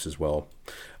traps as well.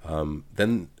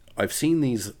 Then I've seen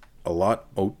these a lot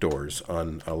outdoors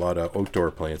on a lot of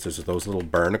outdoor plants. There's those little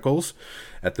barnacles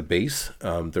at the base.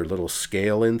 They're little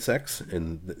scale insects,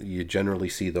 and you generally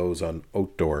see those on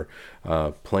outdoor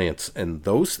plants. And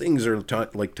those things are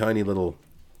like tiny little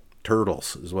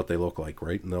turtles is what they look like,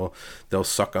 right? And they'll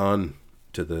suck on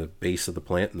to the base of the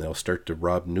plant, and they'll start to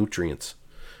rob nutrients.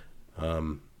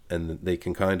 And they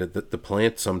can kind of, the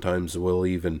plant sometimes will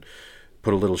even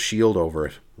put a little shield over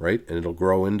it, right? And it'll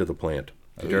grow into the plant.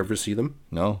 Did you ever see them?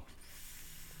 No.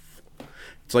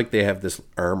 It's like they have this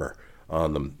armor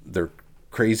on them. They're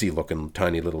crazy looking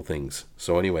tiny little things.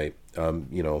 So anyway,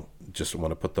 just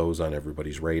want to put those on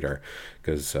everybody's radar,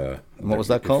 because what was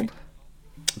that called?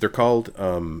 They're called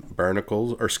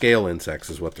barnacles, or scale insects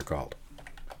is what they're called.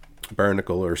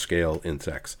 Barnacle or scale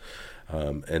insects.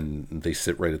 And they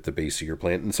sit right at the base of your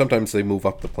plant, and sometimes they move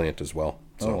up the plant as well.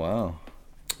 So, oh, wow.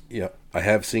 Yeah, I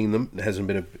have seen them. It hasn't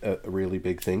been a really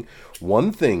big thing.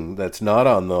 One thing that's not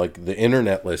on the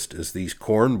internet list is these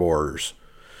corn borers.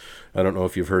 I don't know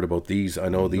if you've heard about these. I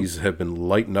know these have been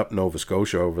lighting up Nova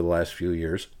Scotia over the last few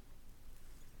years.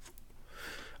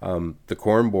 The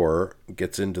corn borer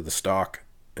gets into the stalk,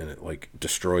 and it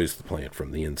destroys the plant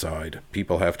from the inside.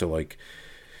 People have to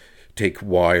take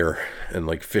wire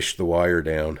and fish the wire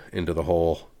down into the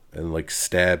hole and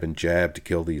stab and jab to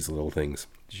kill these little things.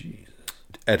 Jesus.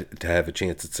 To have a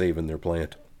chance at saving their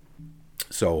plant.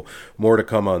 So more to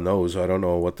come on those. I don't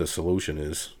know what the solution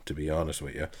is, to be honest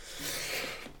with you.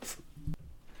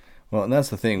 Well, and that's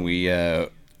the thing. We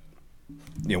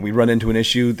we run into an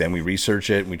issue, then we research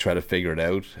it, and we try to figure it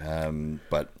out.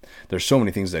 But there's so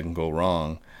many things that can go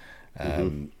wrong.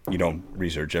 You don't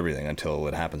research everything until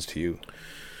it happens to you.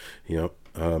 Yep.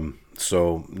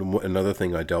 So another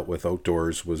thing I dealt with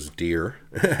outdoors was deer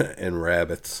and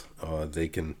rabbits. They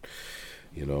can,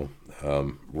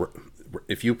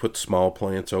 if you put small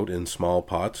plants out in small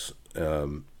pots,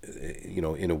 in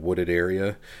a wooded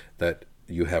area that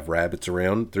you have rabbits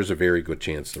around, there's a very good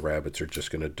chance the rabbits are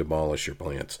just going to demolish your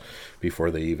plants before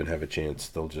they even have a chance.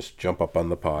 They'll just jump up on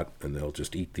the pot and they'll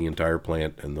just eat the entire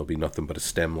plant, and there'll be nothing but a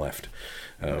stem left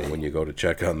when you go to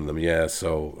check on them. Yeah,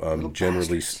 so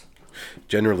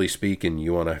generally speaking,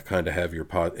 you want to kind of have your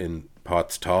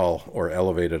pots tall or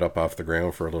elevated up off the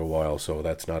ground for a little while, so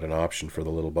that's not an option for the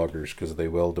little buggers, because they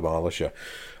will demolish you.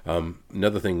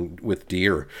 Another thing with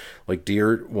deer,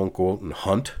 deer won't go out and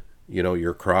hunt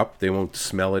your crop. They won't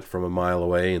smell it from a mile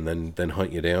away and then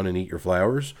hunt you down and eat your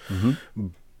flowers. Mm-hmm.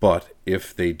 But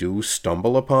if they do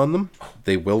stumble upon them,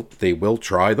 they will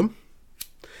try them.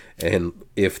 And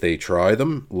if they try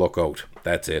them, look out.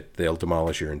 That's it. They'll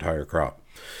demolish your entire crop.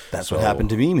 That's what happened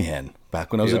to me, man.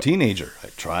 Back when I was a teenager, I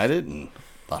tried it and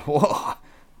thought, whoa,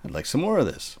 I'd like some more of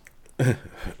this.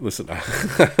 Listen,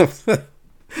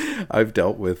 I've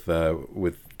dealt with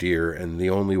deer, and the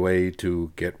only way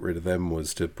to get rid of them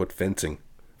was to put fencing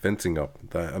up.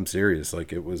 I'm serious.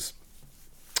 It was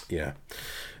Yeah,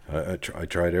 I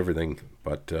tried everything,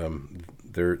 but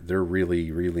they're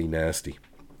really really nasty.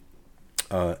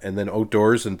 And then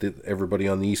outdoors, and everybody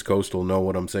on the East Coast will know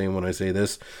what I'm saying when I say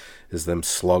this, is them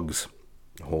slugs.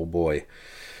 Oh boy,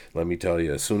 let me tell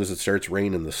you, as soon as it starts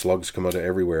raining, the slugs come out of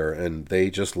everywhere, and they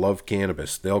just love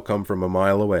cannabis. They'll come from a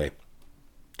mile away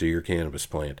to your cannabis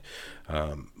plant.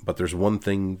 But there's one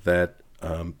thing that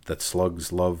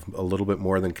slugs love a little bit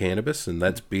more than cannabis, and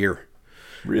that's beer.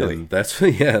 Really? And that's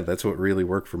yeah, that's what really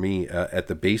worked for me. At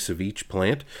the base of each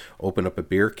plant, open up a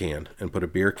beer can and put a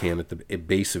beer can at the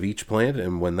base of each plant,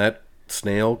 and when that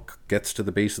snail gets to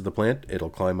the base of the plant, it'll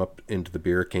climb up into the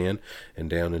beer can and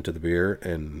down into the beer,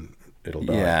 and it'll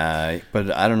die. Yeah,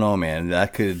 but I don't know, man.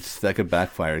 That could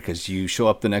backfire because you show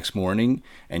up the next morning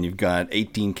and you've got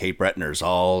 18 Cape Retiners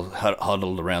all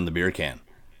huddled around the beer can.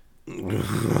 You're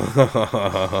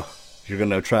going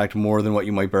to attract more than what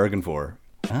you might bargain for.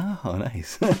 Oh,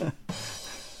 nice.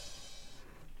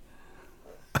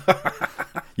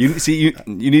 You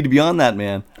need to be on that,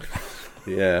 man.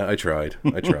 Yeah, I tried.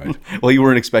 Well, you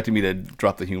weren't expecting me to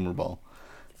drop the humor ball.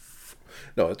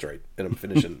 No, that's right. And I'm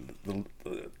finishing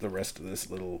the rest of this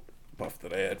little puff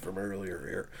that I had from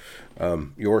earlier here.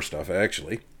 Your stuff,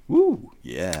 actually. Woo,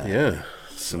 yeah. Yeah.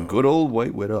 Some good old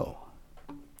White Widow.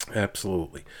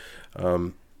 Absolutely.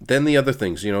 Then the other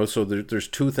things, so there's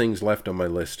two things left on my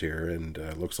list here, and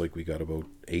looks like we got about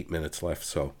 8 minutes left,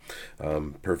 so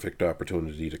perfect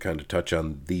opportunity to kind of touch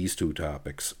on these two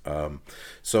topics.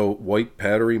 So white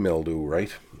powdery mildew,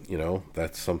 right?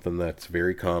 That's something that's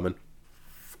very common.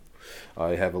 I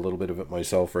have a little bit of it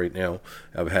myself right now.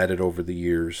 I've had it over the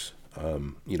years.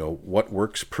 What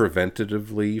works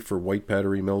preventatively for white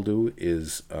powdery mildew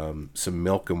is some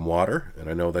milk and water. And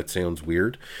I know that sounds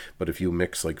weird, but if you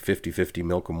mix like 50-50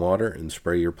 milk and water and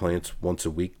spray your plants once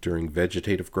a week during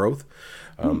vegetative growth,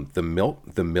 the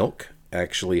milk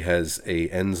actually has a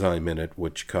enzyme in it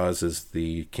which causes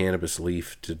the cannabis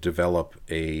leaf to develop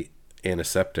a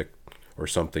antiseptic or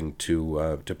something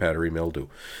to powdery mildew.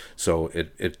 So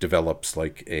it develops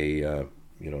like a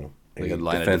Like a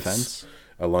line of defense?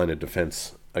 A line of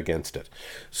defense against it.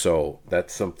 So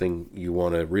that's something you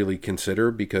want to really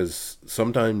consider, because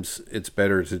sometimes it's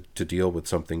better to deal with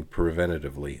something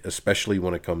preventatively, especially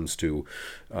when it comes to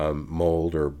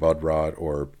mold or bud rot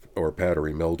or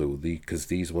powdery mildew, because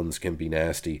these ones can be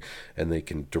nasty and they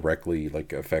can directly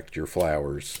affect your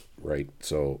flowers, right?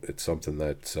 So it's something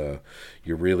that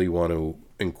you really want to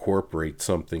incorporate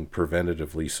something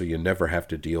preventatively so you never have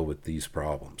to deal with these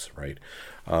problems, right?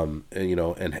 And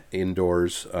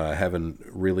indoors, having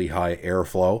really high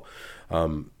airflow.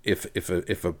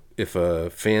 If a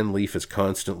fan leaf is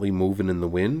constantly moving in the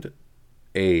wind,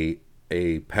 a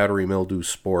powdery mildew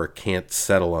spore can't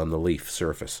settle on the leaf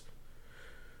surface.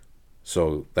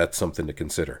 So that's something to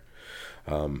consider.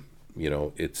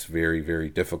 It's very, very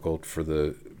difficult for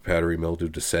the powdery mildew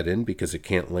to set in because it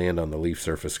can't land on the leaf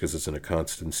surface because it's in a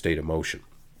constant state of motion.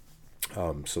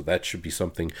 So that should be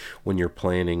something when you're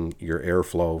planning your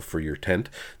airflow for your tent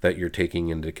that you're taking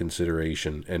into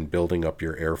consideration and building up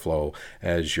your airflow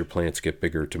as your plants get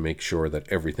bigger to make sure that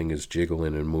everything is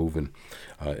jiggling and moving.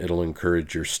 It'll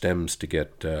encourage your stems to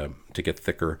get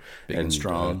thicker and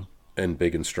strong. And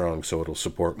big and strong, so it'll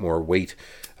support more weight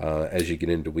as you get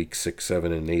into week 6,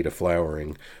 7, and 8 of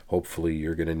flowering. Hopefully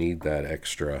you're going to need that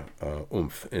extra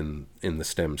oomph in the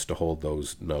stems to hold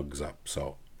those nugs up.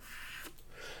 So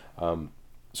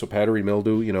powdery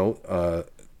mildew,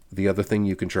 the other thing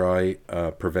you can try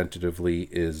preventatively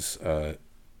is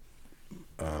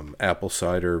apple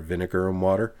cider vinegar and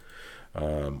water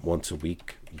once a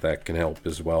week. That can help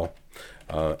as well.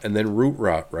 And then root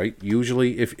rot, right?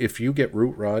 Usually if you get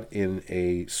root rot in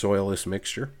a soilless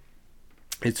mixture,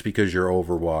 it's because you're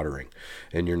overwatering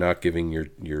and you're not giving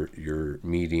your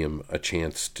medium a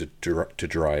chance to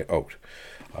dry out.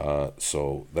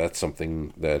 So that's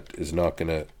something that is not going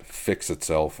to fix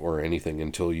itself or anything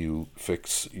until you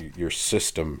fix your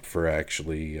system for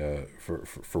actually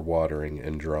for watering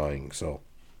and drying. So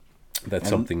that's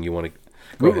something you want to.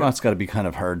 Root rot's got to be kind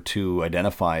of hard to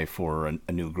identify for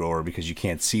a new grower because you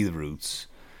can't see the roots.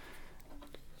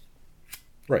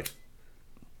 Right.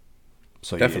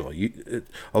 So definitely,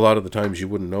 a lot of the times you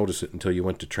wouldn't notice it until you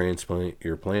went to transplant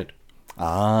your plant.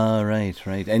 Ah, right.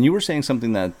 And you were saying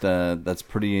something that's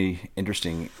pretty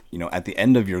interesting. At the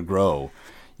end of your grow,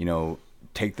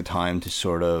 take the time to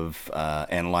sort of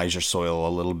analyze your soil a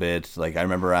little bit. Like I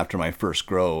remember after my first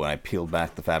grow, and I peeled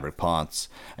back the fabric pots,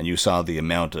 and you saw the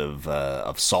amount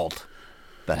of salt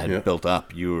that had built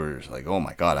up. You were like, "Oh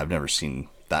my God, I've never seen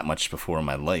that much before in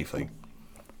my life." Like,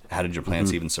 how did your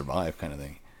plants even survive? Kind of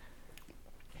thing.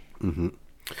 Mm-hmm.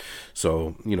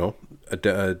 So,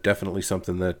 definitely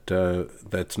something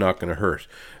that's not going to hurt.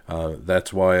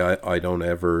 That's why I don't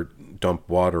ever dump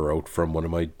water out from one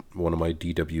of my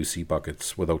DWC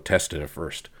buckets without testing it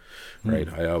first.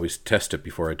 Right? I always test it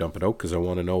before I dump it out because I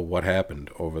want to know what happened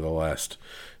over the last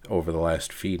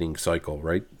feeding cycle.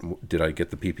 Right? Did I get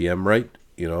the ppm right?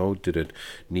 Did it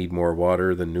need more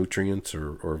water than nutrients,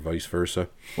 or vice versa?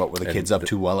 What were the kids up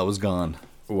to while I was gone?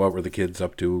 What were the kids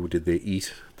up to? Did they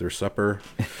eat their supper?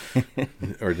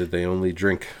 Or did they only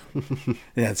drink? Yeah,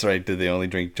 that's right. Did they only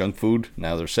drink junk food?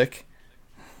 Now they're sick?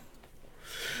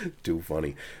 Too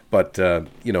funny. But, and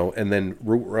then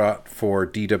root rot for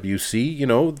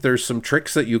DWC, there's some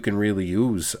tricks that you can really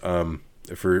use. And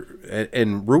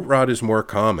root rot is more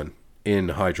common in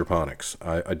hydroponics.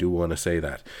 I do want to say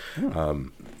that.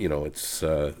 It's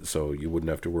so you wouldn't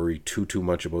have to worry too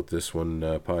much about this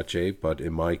one, Pache. But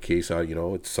in my case,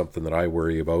 it's something that I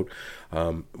worry about.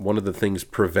 One of the things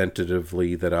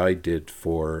preventatively that I did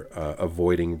for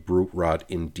avoiding root rot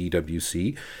in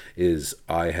DWC is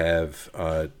I have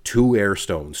two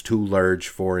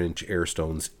large 4-inch air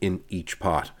stones in each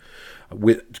pot,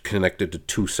 connected to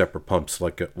two separate pumps,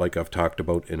 like I've talked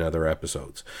about in other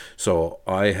episodes. So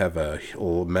I have a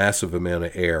massive amount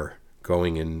of air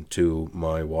going into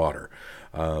my water,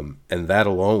 and that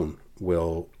alone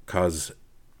will cause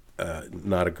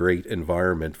not a great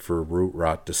environment for root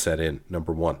rot to set in.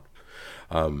 Number one.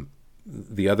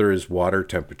 The other is water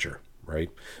temperature. Right,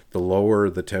 the lower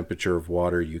the temperature of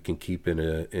water you can keep in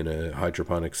a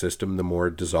hydroponic system, the more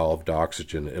dissolved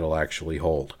oxygen it'll actually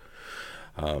hold.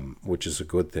 Which is a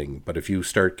good thing. But if you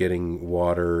start getting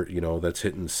water, that's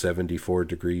hitting 74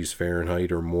 degrees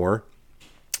Fahrenheit or more,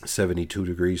 72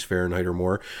 degrees Fahrenheit or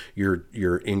more,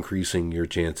 you're increasing your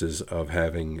chances of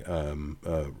having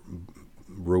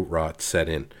root rot set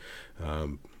in.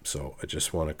 So I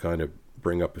just want to kind of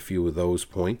bring up a few of those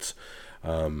points.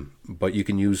 But you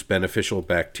can use beneficial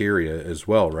bacteria as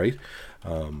well, right?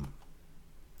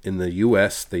 In the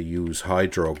U.S., they use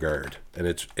HydroGuard, and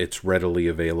it's readily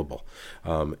available.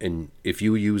 And if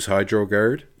you use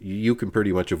HydroGuard, you can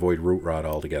pretty much avoid root rot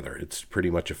altogether. It's pretty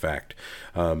much a fact.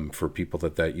 For people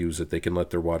that use it, they can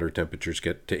let their water temperatures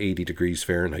get to 80 degrees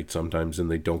Fahrenheit sometimes, and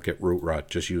they don't get root rot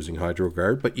just using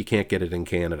HydroGuard, but you can't get it in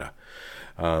Canada.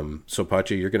 So,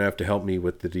 Pache, you're going to have to help me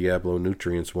with the Diablo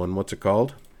Nutrients one. What's it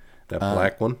called? That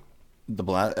black one? The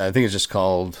black, I think it's just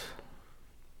called...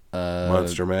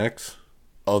 Monster Max?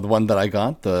 Oh, the one that I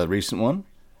got, the recent one?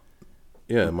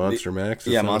 Yeah, Monster Max.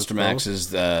 Yeah, Monster Max is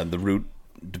the root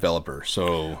developer.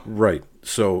 So right.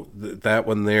 So that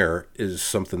one there is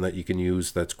something that you can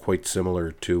use that's quite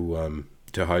similar to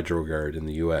HydroGuard in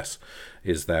the U.S.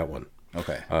 is that one.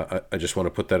 Okay. I just want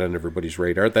to put that on everybody's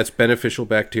radar. That's beneficial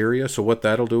bacteria. So what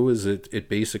that'll do is it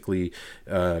basically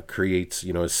creates a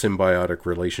symbiotic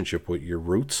relationship with your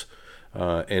roots.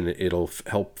 And it'll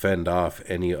help fend off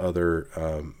any other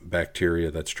bacteria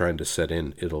that's trying to set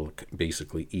in. It'll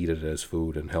basically eat it as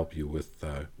food and help you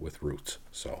with roots.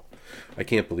 So I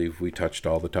can't believe we touched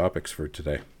all the topics for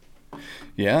today.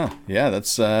 Yeah,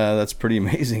 that's pretty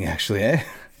amazing, actually, eh?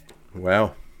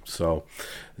 Wow. So,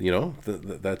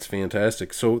 that's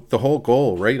fantastic. So the whole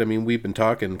goal, right? I mean, we've been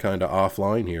talking kind of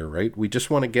offline here, right? We just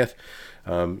want to get,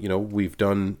 we've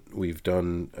done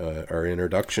our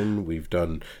introduction, we've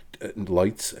done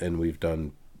lights, and we've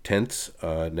done tents.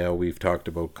 Now we've talked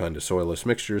about kind of soilless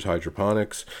mixtures,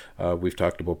 hydroponics. We've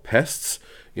talked about pests.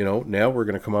 Now we're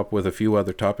going to come up with a few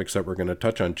other topics that we're going to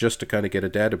touch on just to kind of get a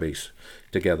database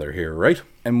together here, right?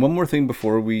 And one more thing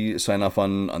before we sign off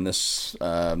on this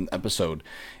episode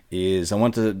is I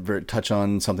want to touch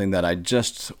on something that I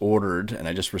just ordered and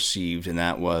I just received, and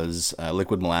that was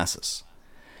liquid molasses.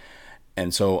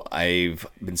 And so I've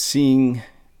been seeing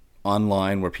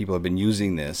online where people have been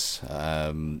using this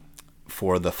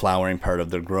for the flowering part of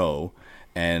their grow,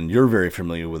 and you're very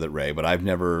familiar with it, Ray, but I've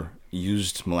never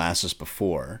used molasses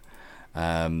before.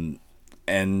 And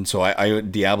so I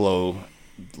Diablo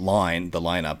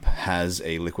lineup has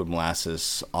a liquid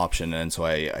molasses option, and so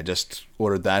I just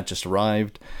ordered that, just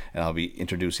arrived, and I'll be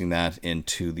introducing that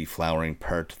into the flowering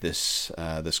part this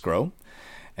grow.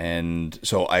 And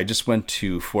so I just went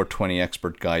to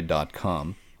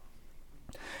 420expertguide.com,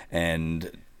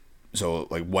 and so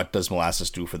like, what does molasses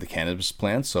do for the cannabis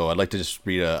plant? So I'd like to just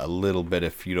read a little bit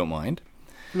if you don't mind.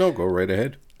 No, go right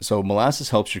ahead. So molasses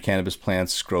helps your cannabis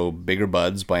plants grow bigger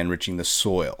buds by enriching the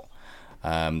soil.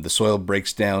 The soil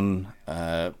breaks the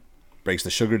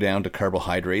sugar down to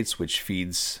carbohydrates, which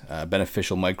feeds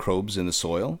beneficial microbes in the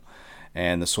soil.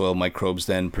 And the soil microbes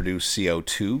then produce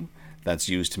CO2 That's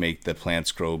used to make the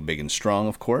plants grow big and strong,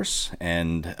 of course.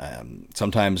 And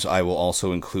sometimes I will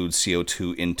also include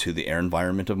CO2 into the air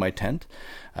environment of my tent.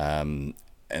 And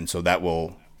so that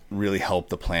will really help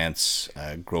the plants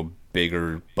grow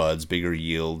bigger buds, bigger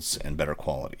yields, and better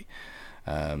quality.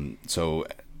 So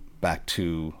back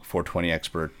to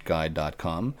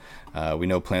 420expertguide.com. We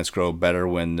know plants grow better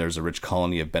when there's a rich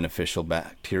colony of beneficial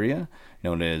bacteria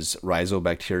known as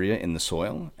rhizobacteria in the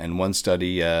soil. And one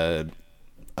study out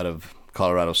of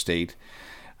Colorado State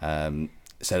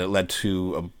said it led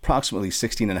to approximately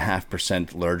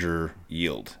 16.5% larger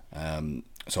yield.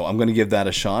 So I'm going to give that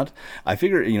a shot. I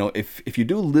figure, if you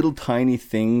do little tiny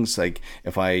things, like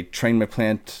if I train my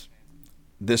plant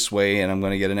this way and I'm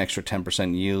going to get an extra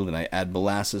 10% yield, and I add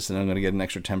molasses and I'm going to get an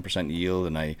extra 10% yield,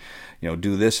 and I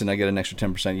do this and I get an extra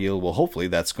 10% yield, well, hopefully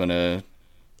that's going to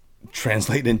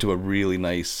translate into a really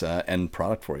nice end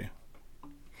product for you.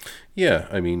 Yeah,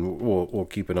 I mean, we'll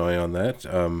keep an eye on that.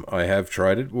 I have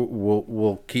tried it.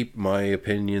 We'll keep my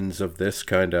opinions of this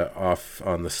kind of off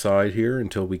on the side here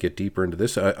until we get deeper into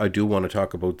this. I do want to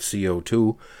talk about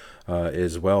CO2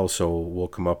 as well, so we'll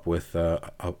come up with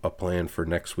a plan for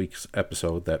next week's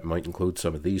episode that might include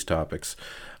some of these topics.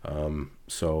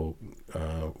 So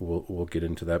we'll get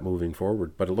into that moving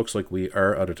forward. But it looks like we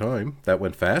are out of time. That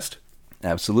went fast.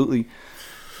 Absolutely.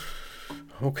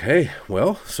 Okay,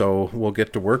 well, so we'll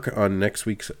get to work on next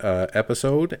week's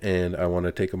episode, and I want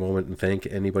to take a moment and thank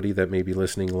anybody that may be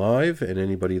listening live and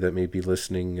anybody that may be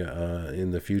listening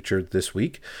in the future this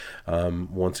week.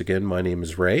 Once again, my name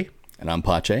is Ray. And I'm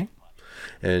Pache.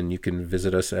 And you can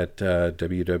visit us at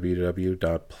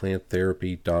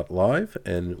www.planttherapy.live,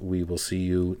 and we will see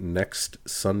you next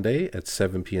Sunday at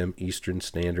 7 p.m. Eastern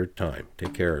Standard Time.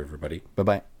 Take care, everybody.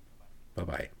 Bye-bye.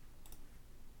 Bye-bye.